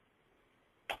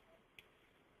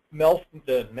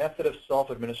 The method of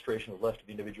self-administration was left to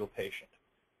the individual patient,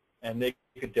 and they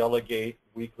could delegate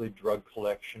weekly drug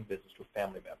collection visits to a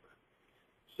family member.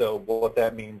 So what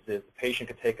that means is the patient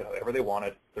could take it however they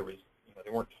wanted. There was,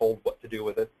 they weren't told what to do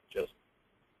with it, just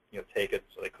take it.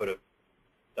 So they could have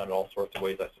done it all sorts of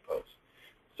ways, I suppose.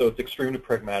 So it's extremely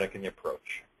pragmatic in the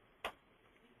approach.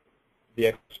 The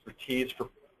expertise for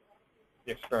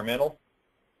the experimental.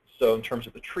 So in terms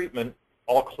of the treatment,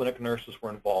 all clinic nurses were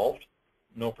involved,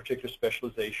 no particular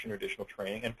specialization or additional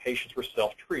training, and patients were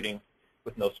self-treating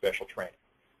with no special training.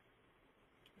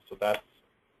 So that's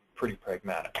pretty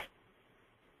pragmatic.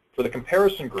 For the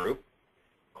comparison group,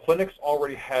 clinics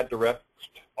already had direct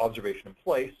observation in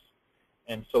place,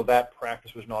 and so that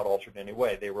practice was not altered in any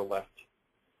way. They were left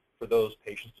for those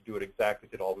patients to do it exactly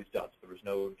as they'd always done. So there was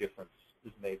no difference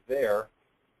made there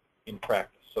in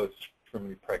practice. So it's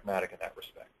extremely pragmatic in that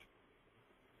respect.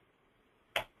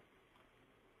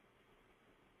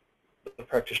 The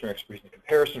practitioner expertise in the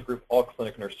comparison group, all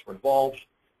clinic nurses were involved.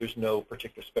 There's no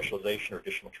particular specialization or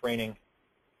additional training.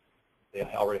 They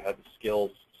already had the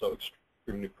skills, so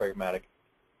extremely pragmatic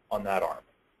on that arm.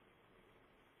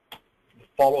 The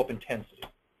follow-up intensity.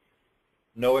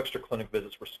 No extra clinic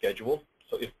visits were scheduled.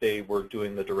 So if they were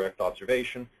doing the direct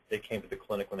observation, they came to the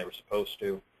clinic when they were supposed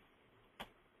to.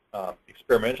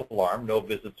 Experimental arm, no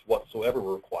visits whatsoever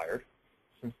were required,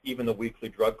 since even the weekly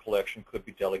drug collection could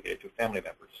be delegated to family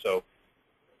members. So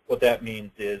what that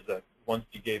means is that once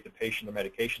you gave the patient the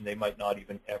medication, they might not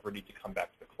even ever need to come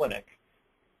back to the clinic.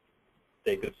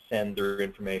 They could send their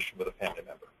information with a family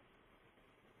member.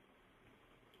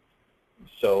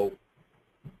 So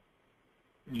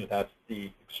that's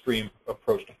the extreme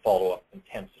approach to follow-up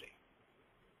intensity.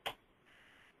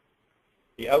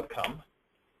 The outcome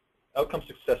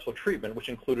successful treatment, which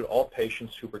included all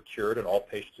patients who were cured and all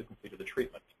patients who completed the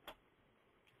treatment.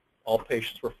 All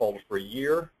patients were followed for a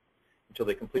year until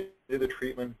they completed the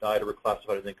treatment, died, or were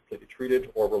classified as incompletely treated,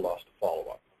 or were lost to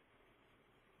follow-up.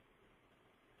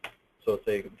 So it's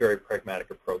a very pragmatic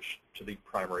approach to the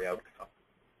primary outcome.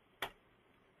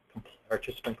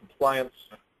 Participant compliance.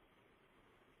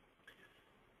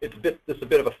 This is a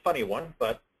bit of a funny one,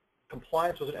 but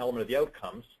compliance was an element of the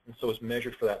outcomes, and so was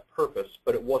measured for that purpose,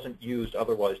 but it wasn't used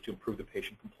otherwise to improve the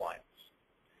patient compliance.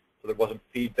 So there wasn't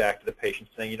feedback to the patient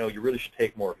saying, you really should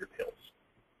take more of your pills.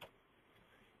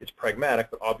 It's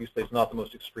pragmatic, but obviously it's not the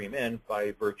most extreme end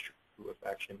by virtue of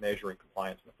actually measuring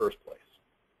compliance in the first place.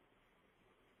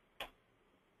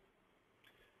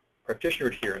 Practitioner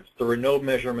adherence. There were no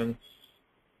measurements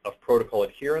of protocol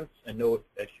adherence, and no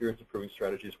adherence improving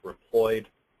strategies were employed.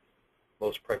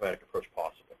 Most pragmatic approach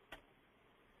possible.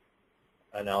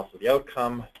 analysis of the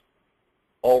outcome.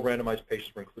 All randomized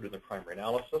patients were included in the primary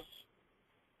analysis.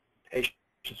 Patients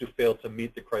who failed to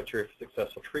meet the criteria for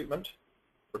successful treatment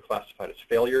were classified as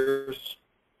failures.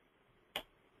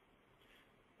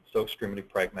 So extremely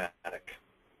pragmatic.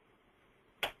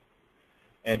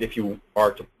 And if you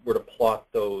were to plot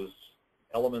those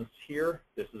elements here,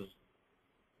 this is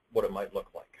what it might look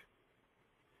like.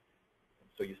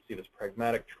 So you see this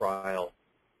pragmatic trial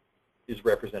is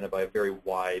represented by a very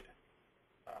wide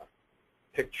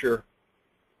picture.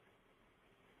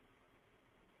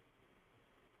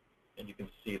 And you can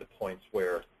see the points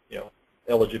where,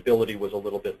 eligibility was a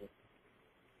little bit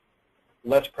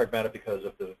less pragmatic because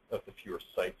of the fewer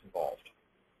sites involved.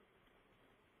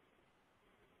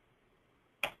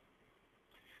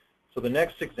 So the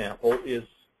next example is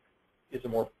a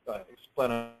more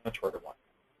explanatory one.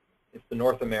 It's the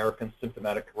North American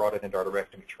symptomatic carotid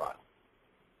endarterectomy trial,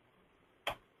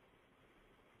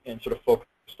 and sort of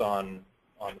focused on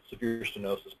the severe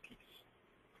stenosis piece.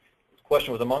 This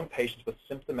question was among patients with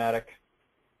symptomatic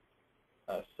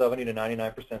 70 to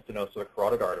 99% stenosis of a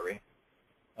carotid artery,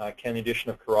 can the addition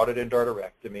of carotid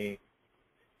endarterectomy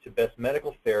to best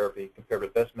medical therapy compared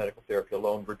with best medical therapy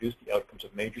alone reduce the outcomes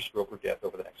of major stroke or death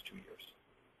over the next 2 years?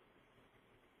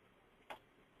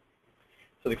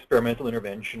 So the experimental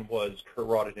intervention was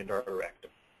carotid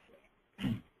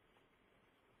endarterectomy.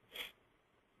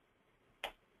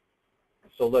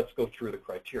 So let's go through the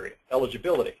criteria.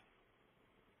 Eligibility.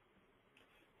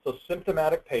 So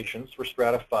symptomatic patients were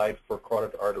stratified for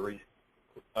carotid artery,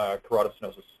 carotid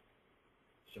stenosis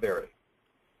severity.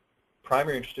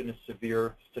 Primary interested in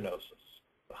severe stenosis,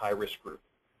 the high-risk group.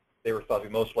 They were thought to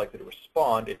be most likely to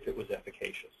respond if it was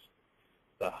efficacious.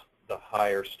 The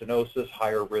higher stenosis,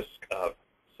 higher risk of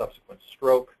subsequent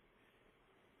stroke,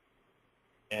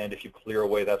 and if you clear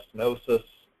away that stenosis,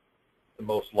 the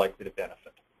most likely to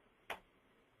benefit.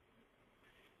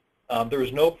 There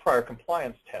was no prior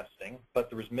compliance testing, but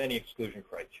there was many exclusion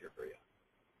criteria,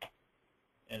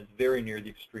 and it's very near the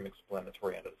extreme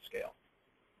explanatory end of the scale.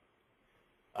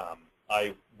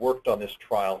 I worked on this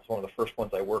trial. It's one of the first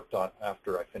ones I worked on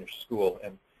after I finished school,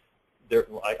 and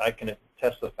I can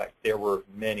attest to the fact there were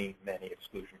many, many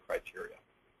exclusion criteria.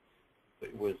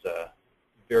 It was a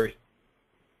very,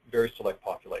 very select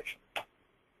population.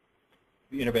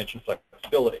 The intervention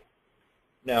flexibility.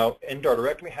 Now,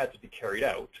 endarterectomy had to be carried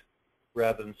out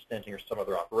rather than stenting or some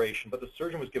other operation, but the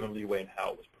surgeon was given leeway in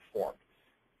how it was performed.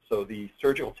 So the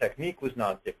surgical technique was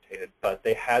not dictated, but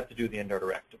they had to do the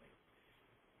endarterectomy.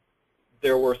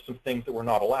 There were some things that were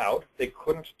not allowed. They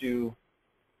couldn't do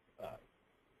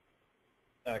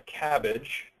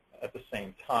cabbage at the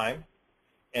same time,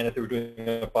 and if they were doing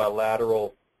a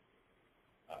bilateral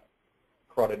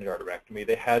carotid endarterectomy,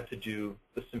 they had to do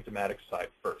the symptomatic side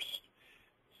first.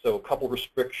 So a couple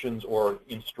restrictions or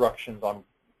instructions on,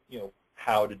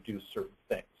 how to do certain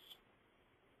things.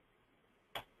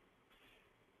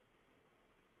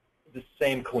 The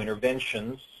same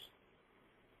co-interventions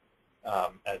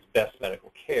as best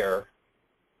medical care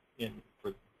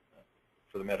for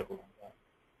the medical.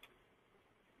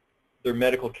 Their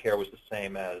medical care was the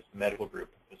same as the medical group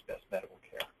as best medical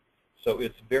care. So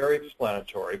it's very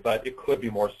explanatory, but it could be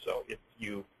more so if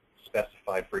you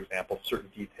specified, for example, certain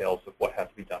details of what had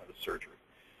to be done in the surgery.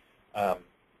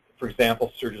 For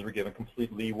example, surgeons were given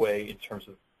complete leeway in terms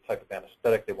of the type of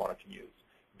anesthetic they wanted to use,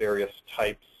 various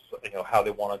types, how they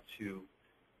wanted to,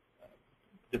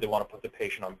 did they want to put the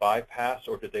patient on bypass,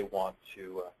 or did they want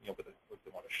to, would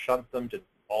they want to shunt them? Did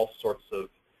all sorts of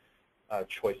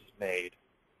choices made,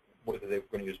 whether they were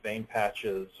going to use vein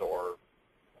patches, or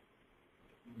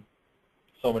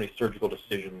so many surgical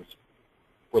decisions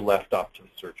were left up to the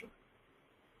surgeon.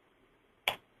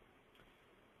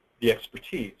 The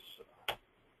expertise.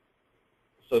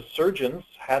 So surgeons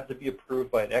had to be approved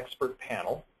by an expert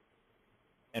panel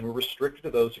and were restricted to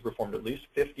those who performed at least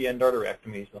 50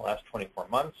 endarterectomies in the last 24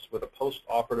 months with a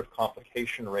post-operative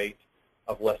complication rate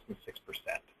of less than 6%.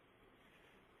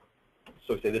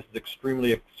 So we say this is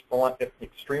extremely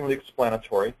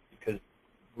explanatory because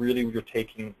really you're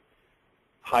taking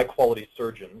high-quality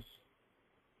surgeons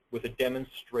with a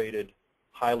demonstrated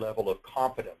high level of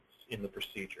competence in the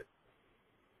procedure.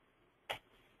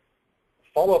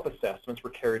 Follow-up assessments were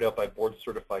carried out by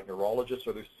board-certified neurologists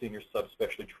or their senior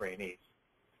subspecialty trainees.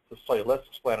 So slightly less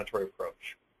explanatory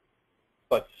approach,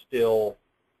 but still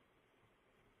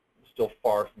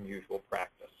far from usual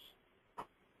practice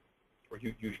or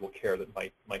usual care that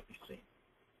might be seen.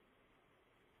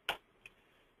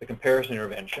 The comparison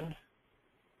intervention.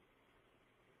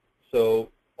 So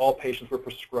all patients were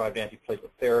prescribed antiplatelet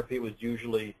therapy. It was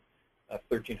usually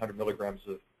 1,300 milligrams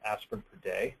of aspirin per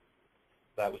day.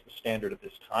 That was the standard at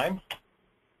this time.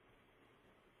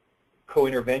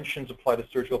 Co-interventions applied to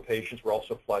surgical patients were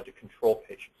also applied to control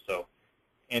patients. So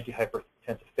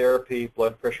antihypertensive therapy,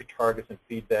 blood pressure targets and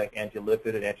feedback,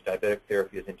 anti-lipid and anti-diabetic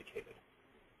therapy as indicated.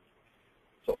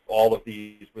 So all of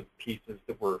these were the pieces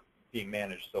that were being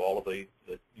managed, so all of the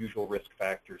usual risk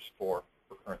factors for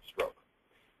recurrent stroke.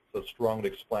 So strongly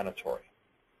explanatory.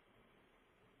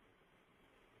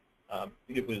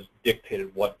 It was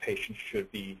dictated what patients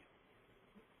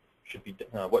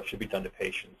what should be done to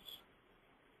patients,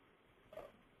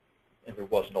 and there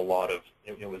wasn't a lot of.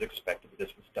 It was expected that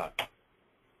this was done.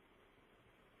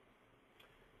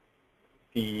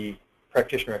 The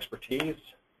practitioner expertise.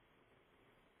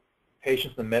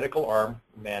 Patients in the medical arm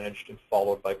managed and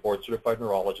followed by board-certified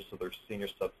neurologists, so they're senior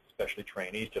subspecialty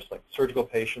trainees, just like surgical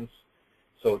patients.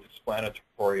 So it's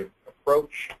explanatory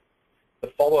approach. The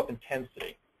follow-up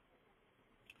intensity.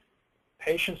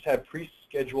 Patients had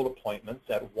pre-scheduled appointments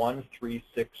at 1, 3,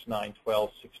 6, 9,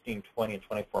 12, 16, 20, and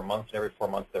 24 months, and every 4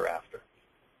 months thereafter.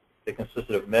 They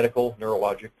consisted of medical,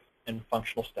 neurologic, and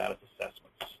functional status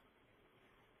assessments.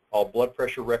 All blood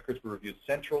pressure records were reviewed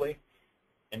centrally,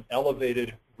 and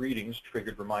elevated readings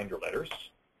triggered reminder letters.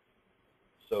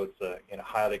 So it's a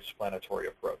highly explanatory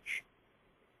approach.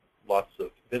 Lots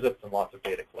of visits and lots of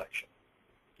data collection.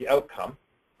 The outcome.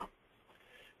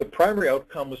 The primary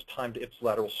outcome was time to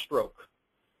ipsilateral stroke.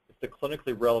 It's the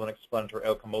clinically relevant explanatory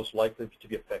outcome most likely to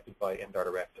be affected by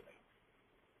endarterectomy.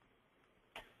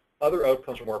 Other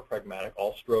outcomes are more pragmatic,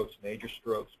 all strokes, major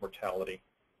strokes, mortality,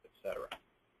 etc.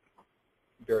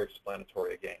 Very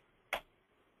explanatory again.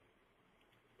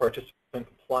 Participant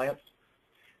compliance.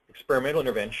 Experimental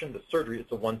intervention, the surgery is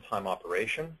a one-time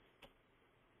operation.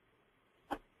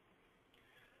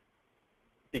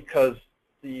 Because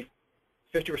the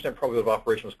 50% probability of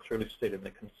operation was clearly stated in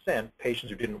the consent, patients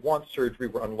who didn't want surgery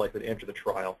were unlikely to enter the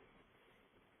trial.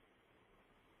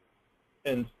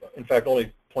 And in fact,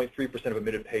 only 0.3% of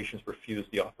admitted patients refused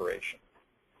the operation.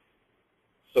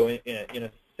 So in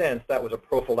a sense, that was a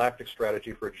prophylactic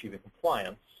strategy for achieving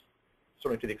compliance,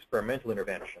 certainly to the experimental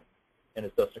intervention, and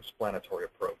is thus an explanatory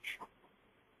approach.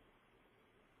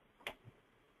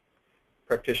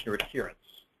 Practitioner adherence.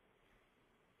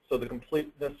 So the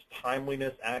completeness,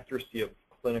 timeliness, accuracy of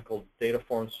clinical data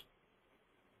forms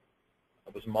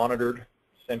was monitored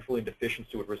centrally, and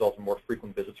deficiency would result in more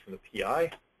frequent visits from the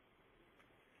PI.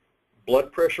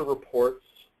 Blood pressure reports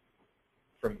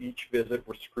from each visit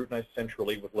were scrutinized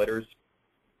centrally with letters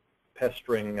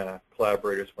pestering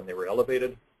collaborators when they were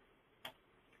elevated.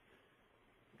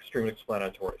 Extremely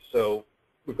explanatory. So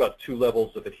we've got 2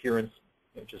 levels of adherence,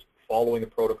 just following the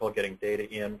protocol, getting data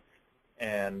in,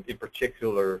 and in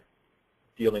particular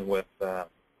dealing with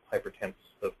hypertensive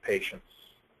patients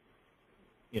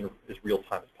in as real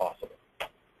time as possible.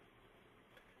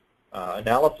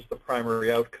 Analysis of the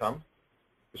primary outcome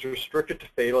was restricted to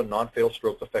fatal and non-fatal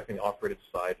strokes affecting the operated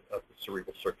side of the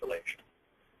cerebral circulation.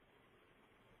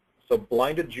 So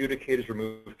blinded adjudicators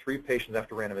removed 3 patients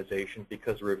after randomization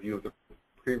because a review of the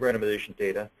pre-randomization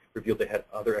data revealed they had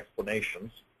other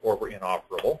explanations or were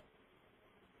inoperable.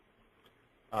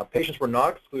 Patients were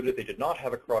not excluded if they did not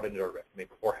have a carotid endarterectomy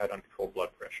or had uncontrolled blood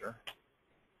pressure.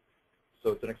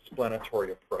 So it's an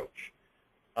explanatory approach.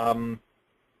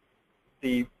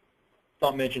 It's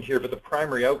not mentioned here, but the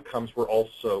primary outcomes were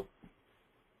also,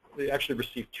 they actually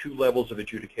received 2 levels of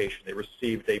adjudication. They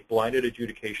received a blinded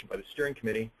adjudication by the steering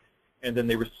committee, and then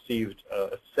they received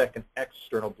a second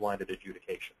external blinded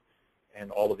adjudication.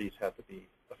 And all of these have to be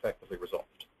effectively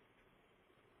resolved.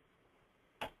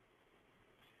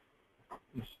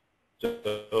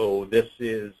 So this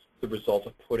is the result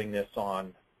of putting this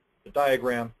on the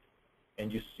diagram,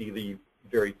 and you see the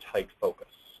very tight focus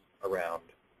around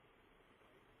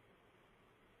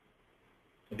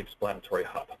the explanatory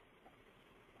hub.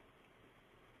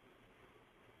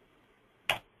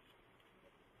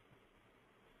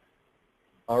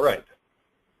 All right.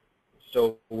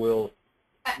 So we'll.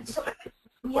 So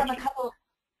we have a couple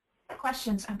of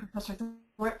questions, Professor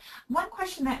Thorpe. One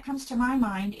question that comes to my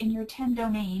mind in your 10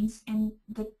 domains and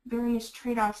the various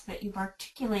trade-offs that you've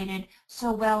articulated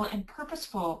so well and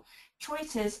purposeful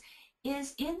choices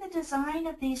is, in the design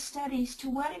of these studies, to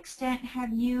what extent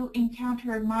have you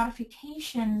encountered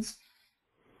modifications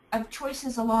of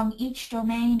choices along each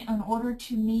domain in order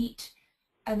to meet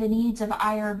the needs of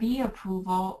IRB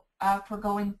approval for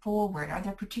going forward? Are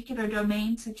there particular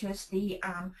domains such as the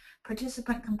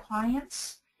participant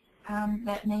compliance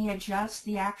that may adjust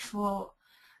the actual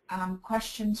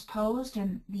questions posed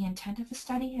and the intent of the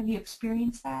study? Have you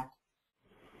experienced that?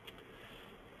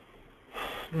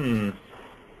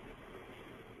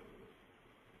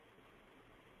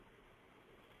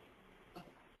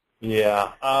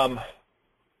 Yeah.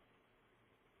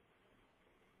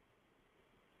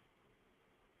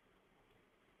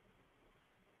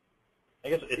 I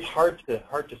guess it's hard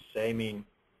to say. I mean,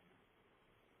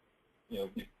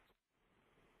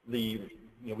 we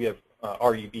have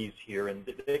RUBs here, and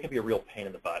they can be a real pain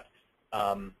in the butt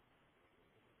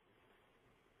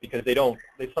because they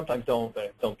sometimes don't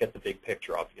get the big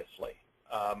picture, obviously.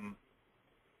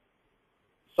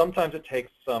 Sometimes it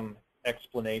takes some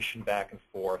explanation back and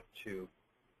forth to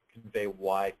convey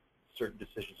why certain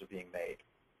decisions are being made.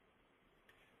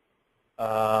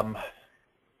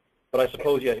 But I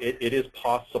suppose, yeah, it is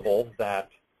possible that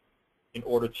in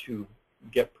order to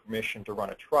get permission to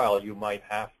run a trial, you might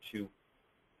have to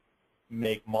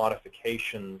make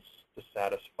modifications to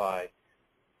satisfy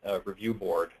a review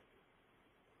board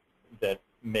that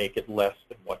make it less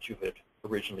than what you had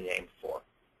originally aimed for.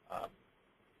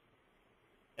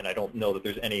 And I don't know that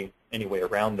there's any way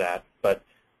around that, but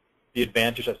the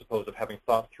advantage, I suppose, of having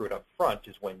thought through it up front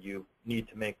is when you need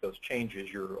to make those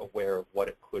changes, you're aware of what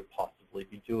it could possibly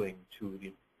be doing to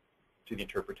the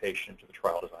interpretation, to the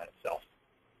trial design itself.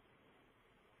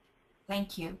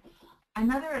 Thank you.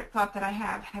 Another thought that I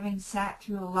have, having sat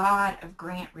through a lot of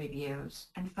grant reviews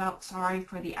and felt sorry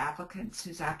for the applicants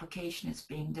whose application is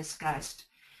being discussed,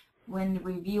 when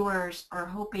reviewers are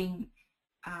hoping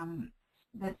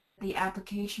that the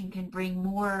application can bring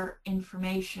more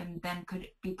information than could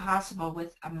be possible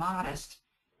with a modest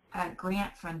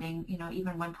grant funding,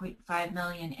 even 1.5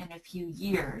 million in a few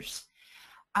years.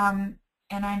 And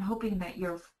I'm hoping that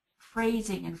your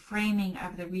phrasing and framing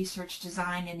of the research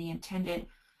design and the intended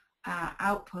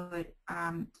output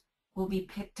will be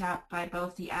picked up by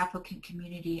both the applicant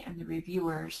community and the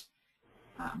reviewers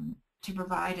to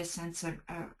provide a sense of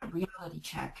a reality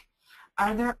check.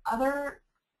 Are there other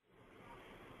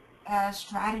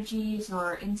strategies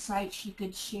or insights you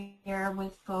could share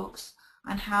with folks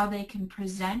on how they can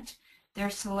present their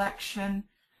selection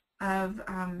of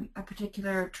a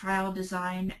particular trial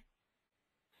design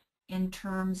in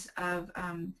terms of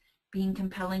being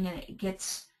compelling and it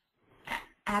gets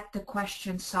at the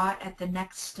question sought at the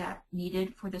next step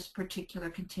needed for this particular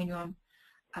continuum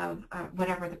of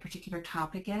whatever the particular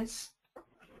topic is?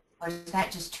 Or is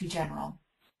that just too general?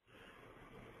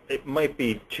 It might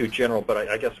be too general, but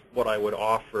I guess what I would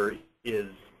offer is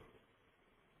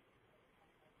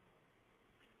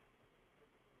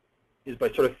by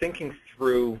sort of thinking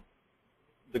through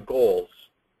the goals.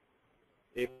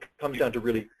 It comes down to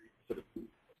really sort of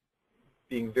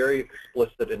being very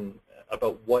explicit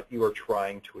about what you are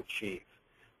trying to achieve.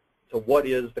 So what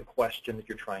is the question that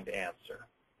you're trying to answer?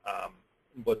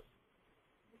 What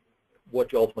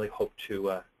you ultimately hope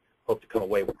to come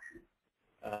away with.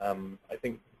 I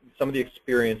think some of the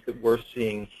experience that we're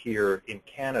seeing here in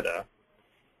Canada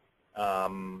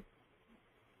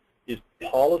is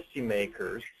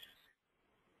policymakers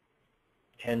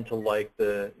tend to like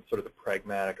the sort of the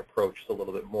pragmatic approach a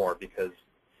little bit more because,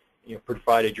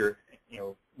 provided you're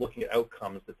looking at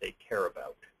outcomes that they care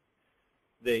about,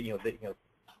 they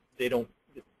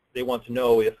want to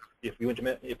know if you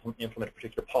implement a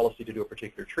particular policy to do a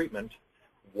particular treatment,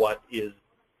 what is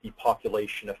the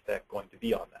population effect going to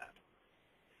be on that?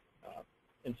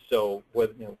 And so,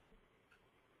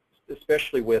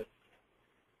 especially with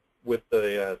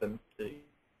the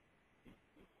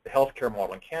healthcare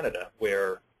model in Canada,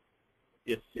 where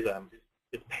it's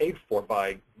paid for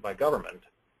by government,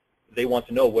 they want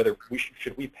to know whether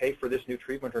should we pay for this new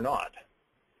treatment or not.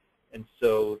 And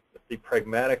so the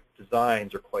pragmatic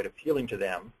designs are quite appealing to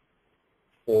them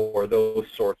for those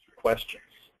sorts of questions.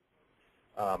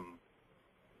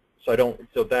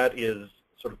 So that is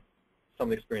sort of some of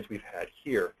the experience we've had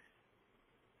here.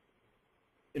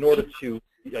 In order to,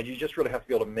 you just really have to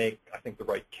be able to make, I think, the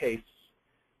right case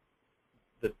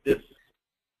that this,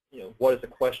 what is the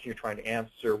question you're trying to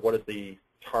answer? What is the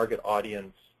target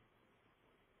audience?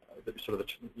 The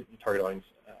target audience,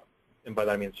 and by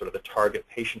that I mean sort of the target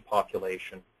patient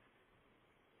population.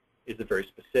 Is it very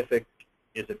specific?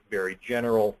 Is it very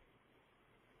general?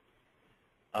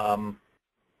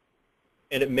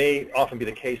 And it may often be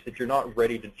the case that you're not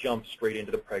ready to jump straight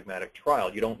into the pragmatic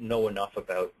trial. You don't know enough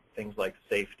about things like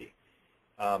safety.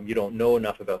 You don't know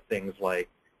enough about things like,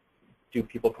 do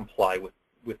people comply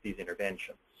with these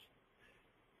interventions?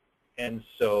 And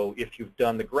so if you've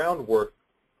done the groundwork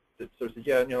that sort of says,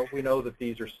 yeah, we know that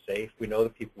these are safe, we know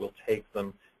that people will take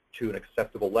them to an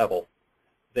acceptable level,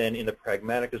 then in the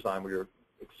pragmatic design where you're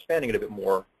expanding it a bit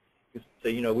more, you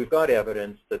say, we've got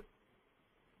evidence that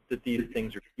these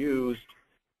things are used,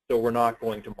 so we're not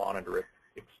going to monitor it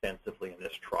extensively in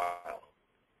this trial.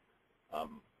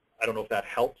 I don't know if that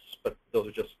helps, but those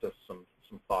are just some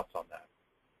thoughts on that.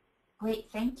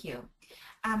 Great, thank you.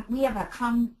 We have a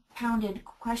compounded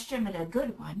question, but a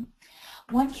good one.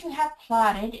 Once you have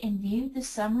plotted and viewed the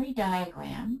summary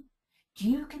diagram, do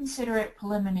you consider it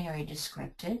preliminary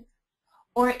descriptive,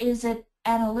 or is it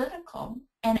analytical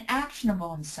and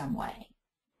actionable in some way?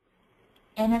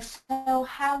 And if so,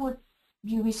 how would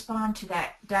you respond to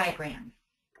that diagram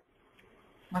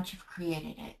once you've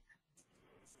created it?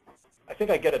 I think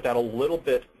I get at that a little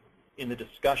bit in the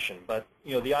discussion, but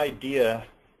the idea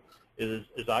is,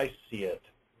 as I see it,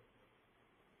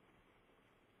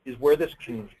 is where this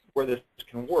can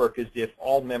work is if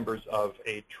all members of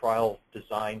a trial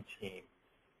design team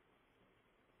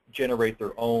generate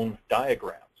their own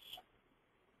diagrams.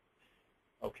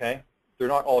 Okay? They're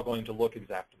not all going to look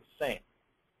exactly the same.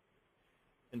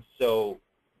 And so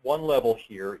one level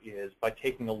here is by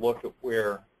taking a look at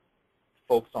where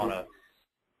folks on a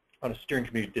steering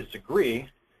committee disagree,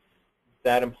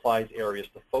 that implies areas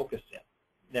to focus in.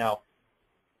 Now,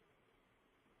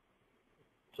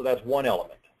 so that's one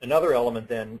element. Another element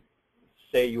then,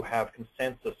 say you have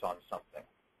consensus on something.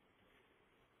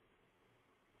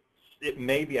 It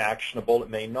may be actionable, it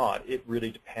may not. It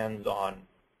really depends on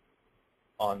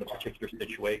the particular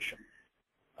situation.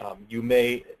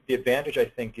 The advantage, I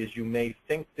think, is you may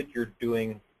think that you're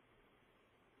doing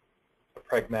a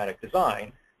pragmatic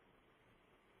design,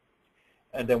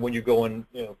 and then when you go and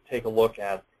take a look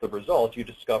at the results, you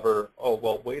discover, oh,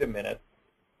 well, wait a minute,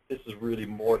 this is really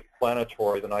more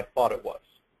explanatory than I thought it was.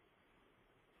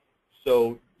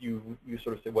 So you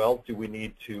sort of say, well, do we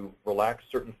need to relax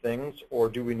certain things, or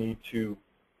do we need to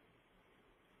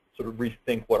sort of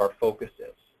rethink what our focus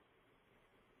is?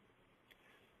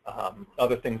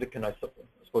 Other things that can, I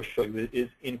suppose, show you is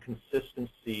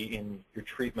inconsistency in your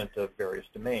treatment of various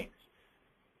domains.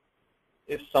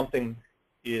 If something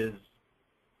is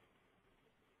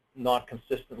not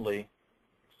consistently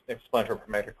explanatory or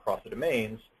pragmatic across the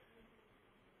domains,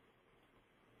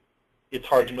 it's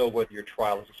hard to know whether your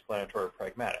trial is explanatory or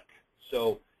pragmatic.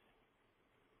 So,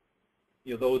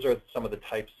 those are some of the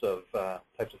types of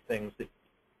things that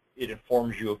it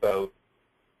informs you about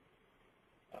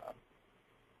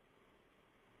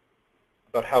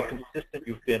how consistent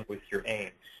you've been with your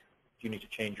aims. Do you need to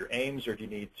change your aims, or do you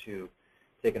need to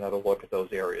take another look at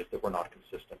those areas that were not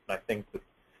consistent? And I think that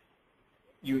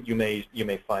you may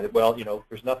find that, well,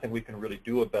 there's nothing we can really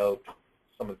do about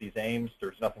some of these aims.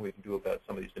 There's nothing we can do about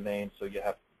some of these domains. So you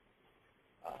have,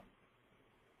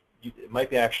 it might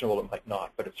be actionable, it might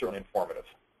not, but it's certainly informative.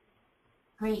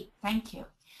 Great, thank you.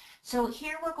 So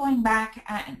here we're going back,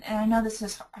 and I know this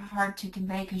is hard to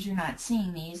convey because you're not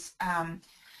seeing these,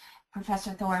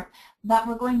 Professor Thorpe, but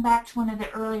we're going back to one of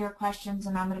the earlier questions,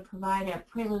 and I'm going to provide a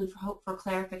prelude for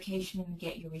clarification and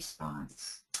get your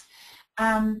response.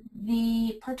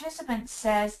 The participant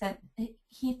says that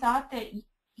he thought that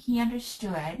he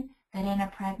understood that in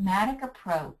a pragmatic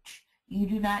approach, you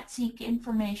do not seek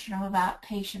information about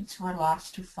patients who are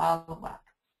lost to follow-up.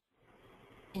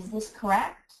 Is this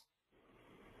correct?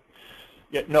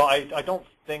 Yeah, no, I don't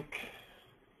think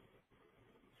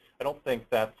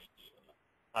that's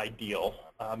ideal.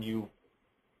 I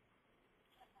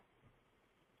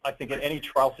think in any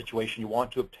trial situation, you want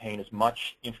to obtain as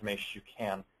much information as you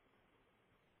can,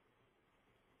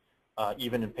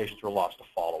 even in patients who are lost to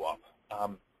follow-up.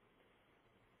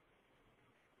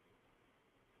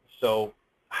 So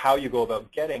how you go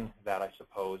about getting that, I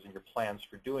suppose, and your plans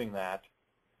for doing that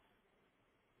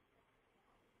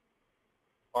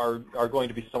are going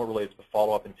to be somewhat related to the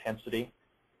follow-up intensity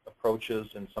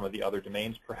approaches and some of the other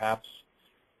domains, perhaps.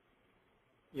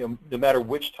 No matter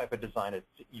which type of design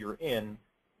you're in,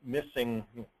 missing,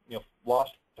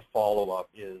 lost to follow-up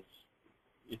is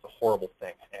a horrible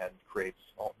thing and creates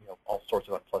all sorts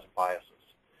of unpleasant biases.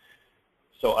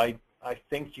 So I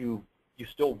think you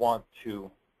still want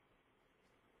to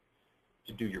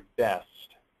do your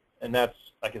best, and that's,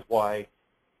 I guess, why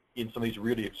in some of these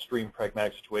really extreme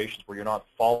pragmatic situations where you're not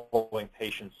following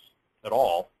patients at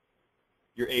all,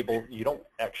 you don't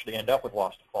actually end up with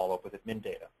loss to follow-up with admin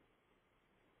data.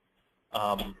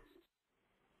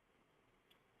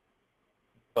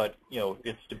 But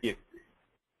it's to be.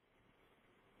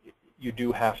 You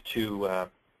do have to. I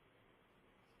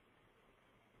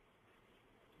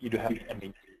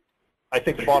mean, I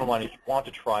think the bottom line is you want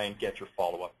to try and get your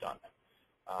follow-up done,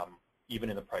 even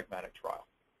in the pragmatic trial.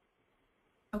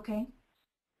 Okay.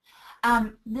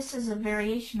 This is a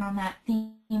variation on that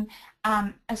theme.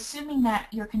 Assuming that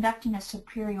you're conducting a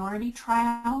superiority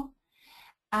trial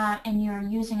and you're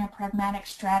using a pragmatic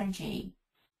strategy,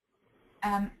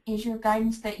 is your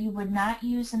guidance that you would not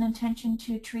use an intention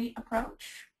to treat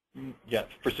approach? Yeah,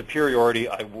 for superiority,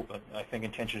 I think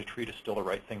intention to treat is still the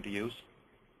right thing to use.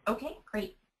 Okay,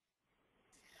 great.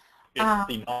 It's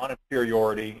the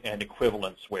non-inferiority and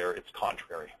equivalence where it's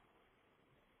contrary.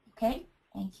 Okay,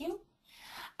 thank you.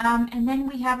 And then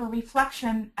we have a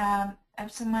reflection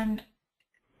of someone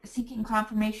seeking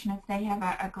confirmation if they have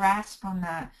a grasp on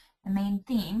the main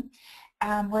theme,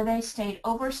 where they state,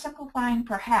 oversimplifying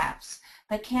perhaps,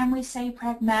 but can we say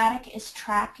pragmatic is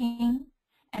tracking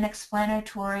and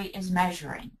explanatory is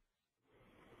measuring?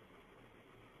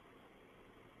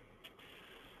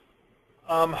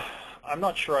 I'm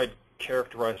not sure I'd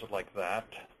characterize it like that.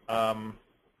 I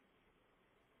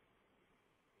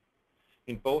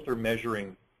mean, both are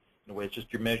measuring in a way. It's just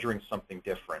you're measuring something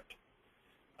different.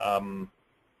 And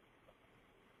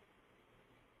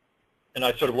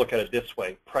I sort of look at it this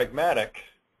way. Pragmatic,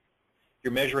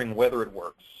 you're measuring whether it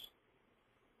works.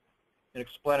 In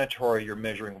explanatory, you're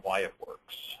measuring why it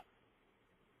works.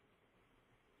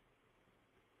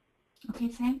 Okay,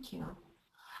 thank you.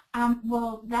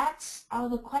 Well, that's all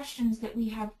the questions that we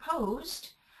have posed.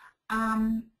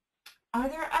 Are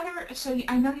there other, so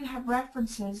I know you have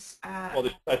references. Well,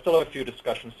 I still have a few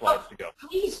discussion slides to go.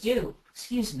 Please do.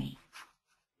 Excuse me.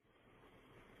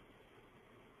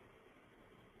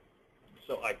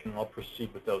 So I'll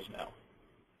proceed with those now.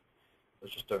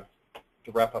 It's just to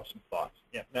wrap up some thoughts.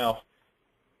 Yeah. Now,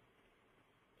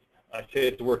 I say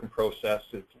it's a work in process.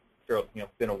 It's fairly,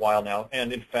 been a while now,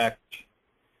 and in fact,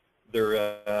 there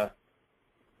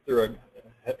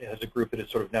has a group that has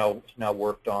sort of now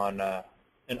worked on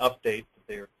an update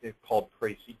that they've called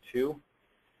PRECIS 2.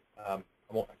 I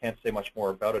can't say much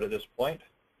more about it at this point,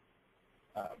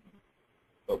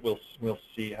 but we'll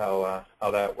see how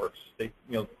that works. They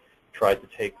tried to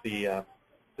take the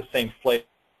same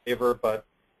flavor, but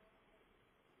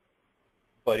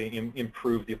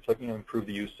improve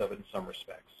the use of it in some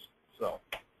respects. So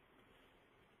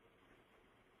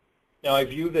now I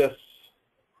view this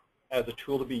as a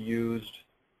tool to be used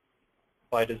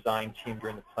by a design team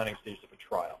during the planning stages of a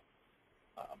trial.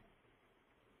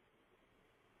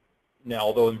 Now,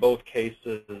 although in both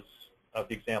cases of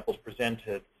the examples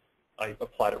presented, I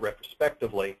applied it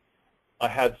retrospectively, I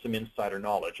had some insider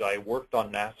knowledge. I worked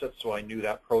on NASA, so I knew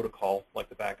that protocol like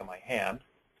the back of my hand.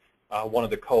 One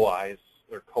of the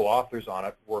co-authors on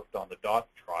it worked on the DOT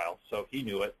trial, so he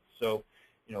knew it. So,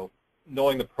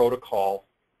 knowing the protocol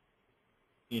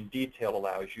in detail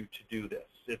allows you to do this.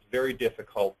 It's very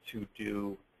difficult to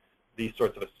do these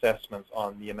sorts of assessments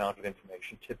on the amount of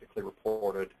information typically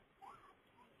reported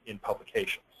in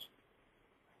publications.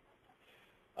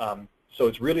 So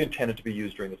it's really intended to be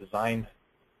used during the design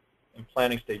and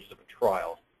planning stages of a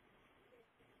trial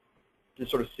to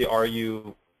sort of see, are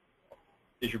you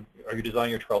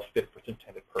designing your trial fit for its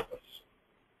intended purpose?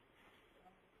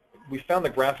 We found the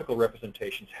graphical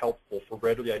representations helpful for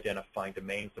readily identifying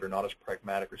domains that are not as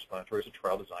pragmatic or explanatory as a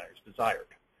trial designer desired.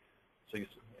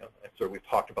 So we've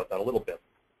talked about that a little bit.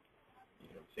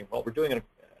 Saying, well, we're doing an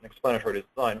explanatory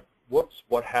design. Whoops,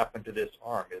 what happened to this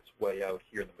arm? It's way out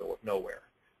here in the middle of nowhere,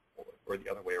 or the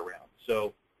other way around.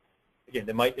 So again,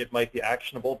 it might be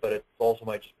actionable, but it also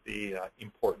might just be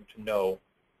important to know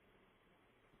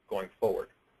going forward.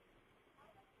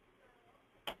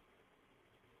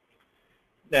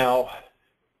 Now,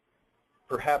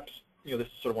 perhaps this is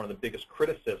sort of one of the biggest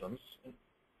criticisms,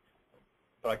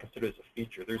 but I consider this a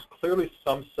feature. There's clearly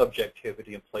some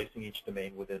subjectivity in placing each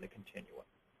domain within a continuum.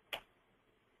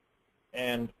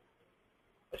 And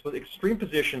I suppose extreme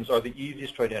positions are the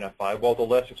easiest to identify, while the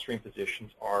less extreme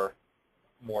positions are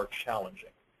more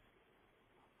challenging.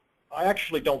 I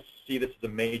actually don't see this as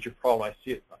a major problem. I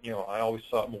see it, I always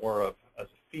saw it more as a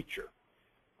feature.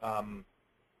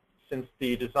 Since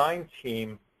the design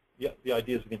team, the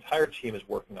idea is the entire team is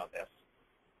working on this,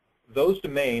 those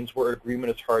domains where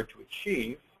agreement is hard to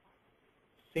achieve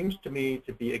seems to me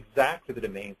to be exactly the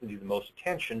domains that need the most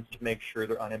attention to make sure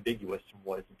they're unambiguous in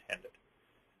what is intended.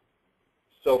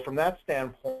 So from that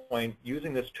standpoint,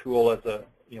 using this tool as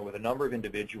with a number of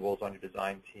individuals on your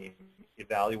design team,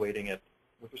 evaluating it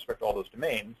with respect to all those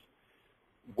domains,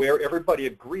 where everybody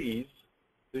agrees,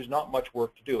 there's not much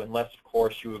work to do, unless, of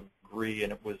course, you agree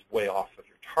and it was way off of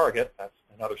your target. That's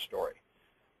another story.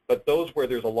 But those where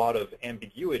there's a lot of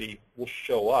ambiguity will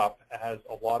show up as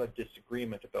a lot of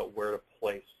disagreement about where to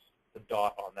place the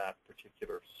dot on that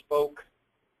particular spoke.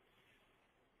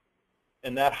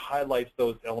 And that highlights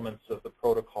those elements of the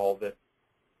protocol that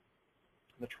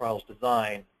the trial's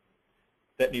design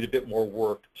that need a bit more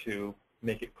work to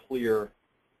make it clear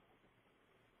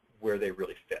where they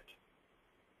really fit.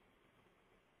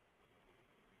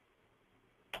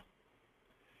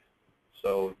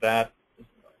 So that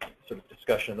sort of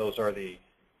discussion, those are the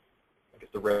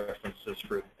references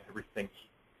for everything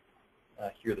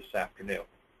here this afternoon.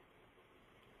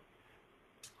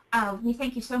 We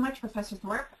thank you so much, Professor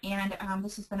Thorpe, and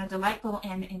this has been a delightful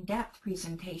and in-depth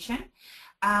presentation.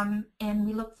 And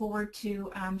we look forward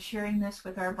to sharing this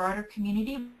with our broader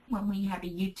community when we have a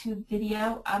YouTube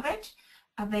video of it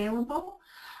available.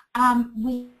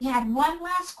 We had one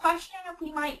last question, if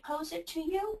we might pose it to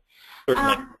you.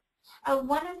 Certainly.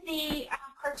 One of the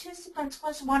participants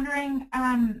was wondering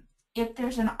if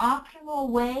there's an optimal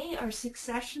way or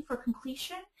succession for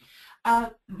completion.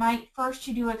 Might first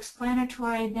you do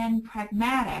explanatory, then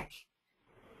pragmatic.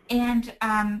 And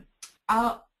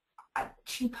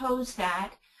she posed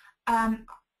that. I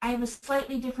have a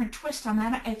slightly different twist on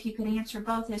that, if you could answer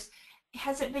both.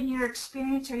 Has it been your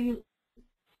experience, are you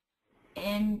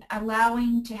in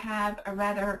allowing to have a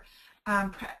rather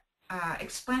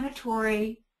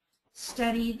explanatory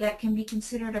study that can be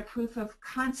considered a proof of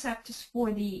concept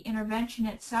for the intervention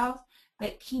itself,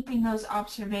 but keeping those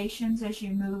observations as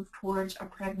you move towards a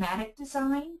pragmatic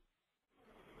design?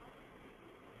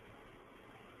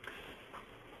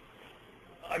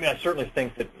 I mean, I certainly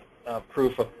think that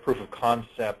proof of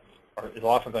concept is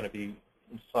often going to be,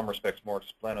 in some respects, more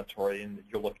explanatory in that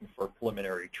you're looking for a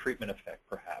preliminary treatment effect,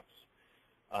 perhaps.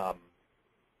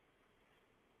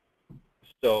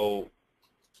 So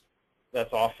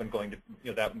that's often going to,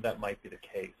 that might be the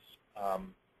case.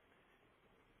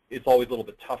 It's always a little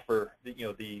bit tougher,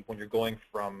 when you're going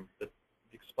from the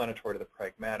explanatory to the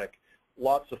pragmatic,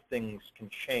 lots of things can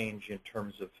change in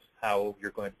terms of how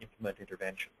you're going to implement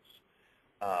interventions.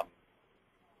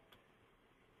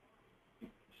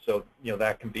 So,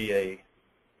 that can be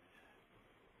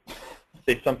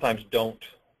they sometimes don't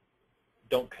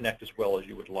connect as well as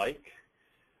you would like.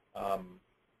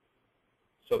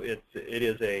 So it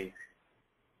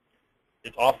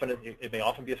may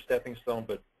often be a stepping stone,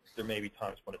 but there may be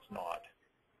times when it's not.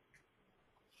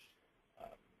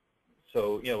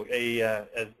 So,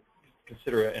 as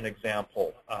consider an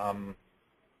example.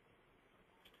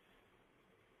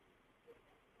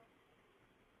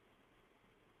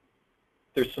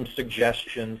 There's some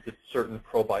suggestions that certain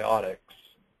probiotics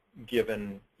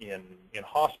given in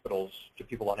hospitals to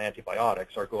people on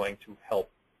antibiotics are going to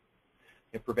help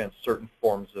prevent certain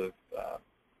forms of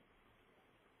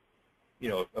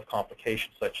of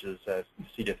complications such as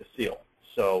C. difficile.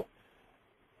 So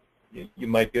you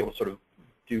might be able to sort of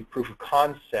do proof of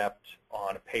concept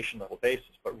on a patient level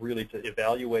basis, but really to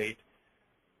evaluate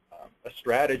a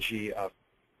strategy of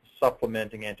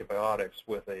supplementing antibiotics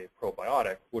with a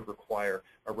probiotic would require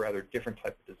a rather different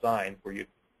type of design where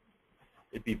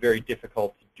it'd be very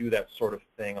difficult to do that sort of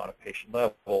thing on a patient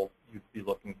level. You'd be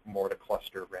looking more at a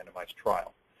cluster randomized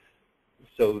trial.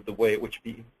 So the way it would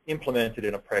be implemented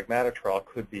in a pragmatic trial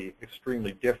could be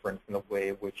extremely different from the way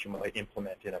in which you might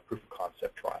implement in a proof of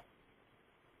concept trial.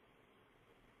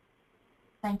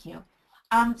 Thank you.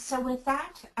 So with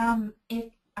that,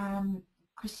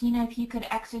 Christina, if you could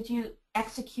execute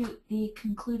the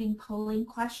concluding polling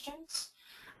questions.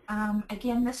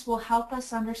 Again, this will help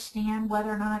us understand whether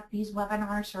or not these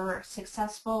webinars are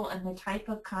successful and the type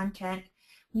of content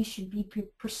we should be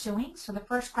pursuing. So the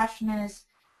first question is,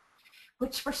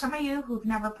 which for some of you who've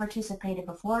never participated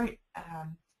before, you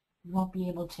won't be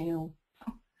able to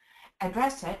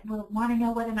address it. We'll want to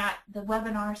know whether or not the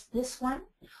webinars, this one,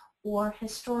 or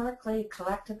historically,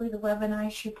 collectively, the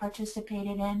webinars you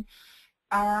participated in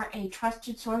are a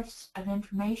trusted source of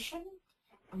information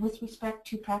with respect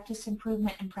to practice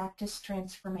improvement and practice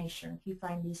transformation, if you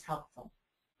find these helpful.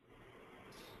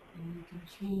 And you can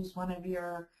choose one of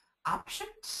your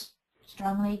options: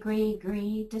 strongly agree,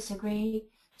 agree, disagree,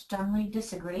 strongly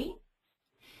disagree.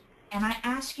 And I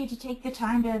ask you to take the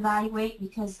time to evaluate,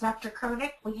 because Dr.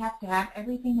 Koenig, we have to have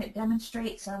everything that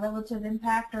demonstrates our relative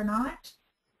impact or not.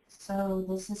 So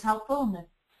this is helpful,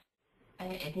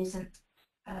 and if it isn't,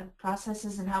 process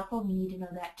isn't helpful, we need to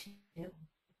know that too.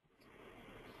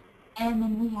 And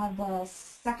then we have the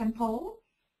second poll.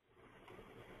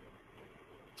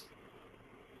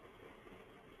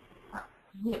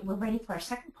 We're ready for our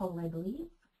second poll, I believe,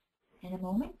 in a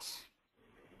moment.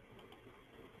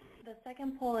 The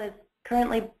second poll is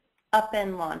currently up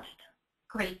and launched.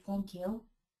 Great, thank you.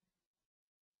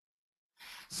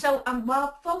 So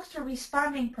while folks are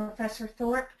responding, Professor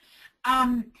Thorpe,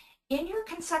 in your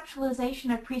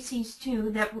conceptualization of PRECIS 2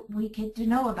 that we get to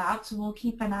know about, so we'll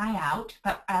keep an eye out,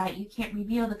 but you can't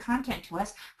reveal the content to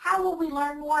us, how will we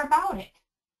learn more about it?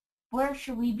 Where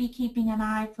should we be keeping an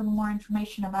eye for more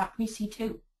information about PRECIS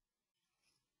 2?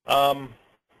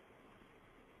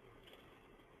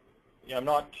 Yeah, I'm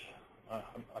not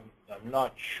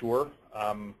sure.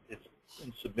 It's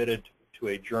been submitted to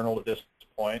a journal at this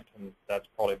point, and that's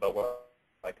probably about what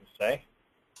I can say.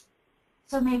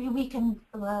 So maybe we can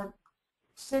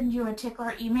send you a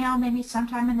tickler email maybe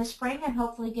sometime in the spring and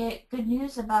hopefully get good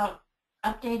news about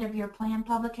update of your planned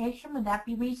publication. Would that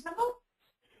be reasonable?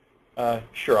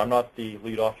 Sure. I'm not the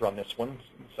lead author on this one,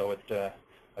 so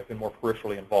I've been more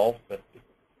peripherally involved, but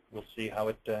we'll see how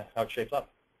it shapes up.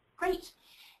 Great.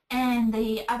 And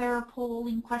the other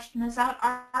polling question is out.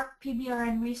 Our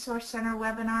PBRN Resource Center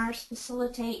webinars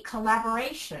facilitate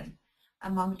collaboration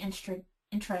among interested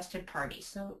parties.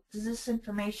 So does this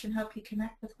information help you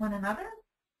connect with one another?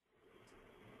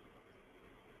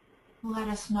 Let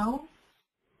us know.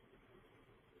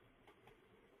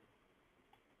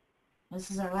 This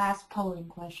is our last polling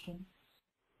question.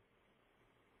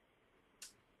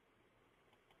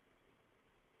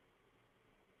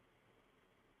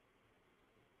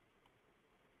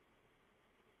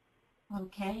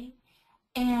 Okay,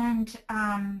 and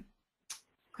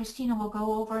Christina will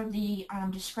go over the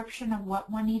description of what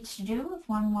one needs to do if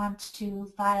one wants to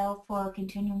file for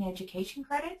continuing education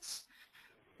credits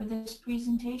for this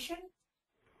presentation.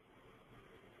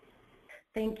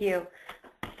 Thank you.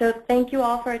 So thank you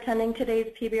all for attending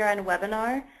today's PBRN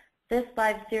webinar. This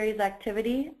live series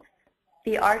activity,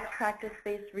 the AHRQ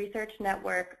Practice-Based Research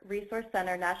Network Resource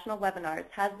Center National Webinars,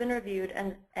 has been reviewed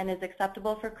and is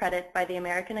acceptable for credit by the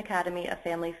American Academy of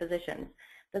Family Physicians.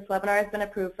 This webinar has been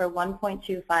approved for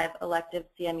 1.25 elective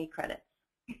CME credits.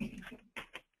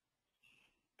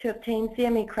 To obtain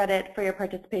CME credit for your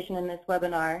participation in this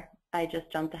webinar, I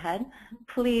just jumped ahead.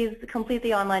 Please complete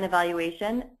the online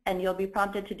evaluation, and you'll be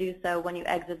prompted to do so when you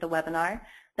exit the webinar.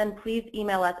 Then please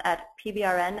email us at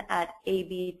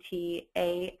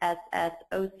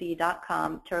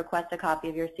pbrn@abtassoc.com to request a copy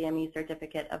of your CME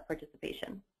Certificate of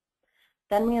Participation.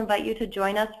 Then we invite you to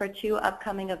join us for 2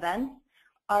 upcoming events.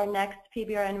 Our next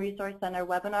PBRN Resource Center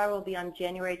webinar will be on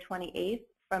January 28th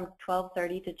from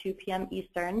 12:30 to 2 p.m.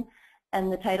 Eastern,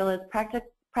 and the title is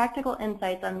Practical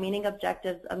Insights on Meaning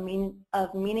Objectives of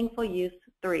Meaningful Use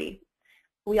 3.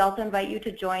 We also invite you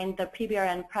to join the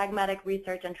PBRN Pragmatic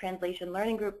Research and Translation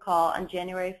Learning Group call on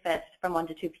January 5th from 1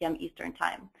 to 2 p.m. Eastern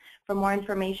Time. For more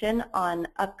information on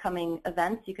upcoming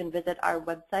events, you can visit our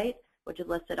website, which is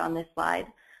listed on this slide.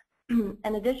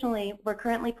 And additionally, we're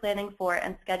currently planning for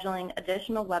and scheduling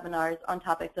additional webinars on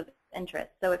topics of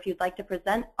interest. So if you'd like to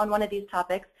present on one of these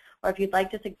topics, or if you'd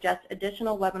like to suggest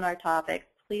additional webinar topics,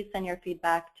 please send your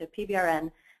feedback to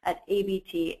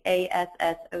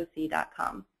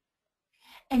pbrn@abtassoc.com.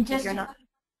 And just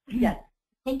yes.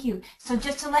 Thank you. So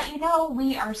just to let you know,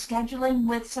 we are scheduling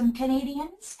with some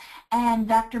Canadians and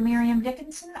Dr. Miriam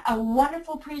Dickinson a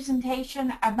wonderful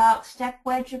presentation about step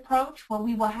wedge approach, where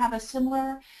we will have a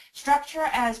similar structure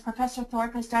as Professor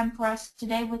Thorpe has done for us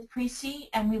today with PRECIS,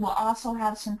 and we will also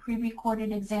have some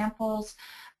pre-recorded examples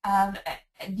of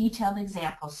detailed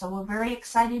examples. So we're very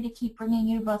excited to keep bringing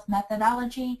you both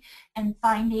methodology and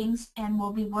findings, and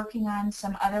we'll be working on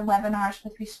some other webinars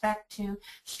with respect to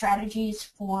strategies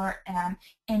for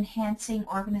enhancing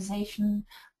organization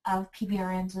of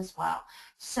PBRNs as well.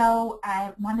 So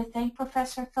I want to thank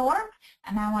Professor Thorpe,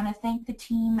 and I want to thank the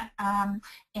team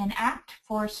in ACT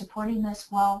for supporting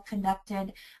this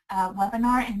well-conducted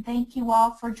webinar, and thank you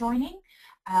all for joining.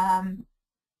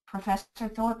 Professor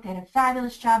Thorpe did a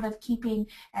fabulous job of keeping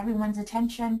everyone's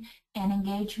attention and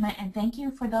engagement, and thank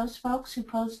you for those folks who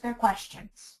posed their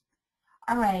questions.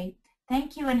 All right,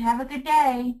 thank you and have a good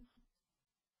day.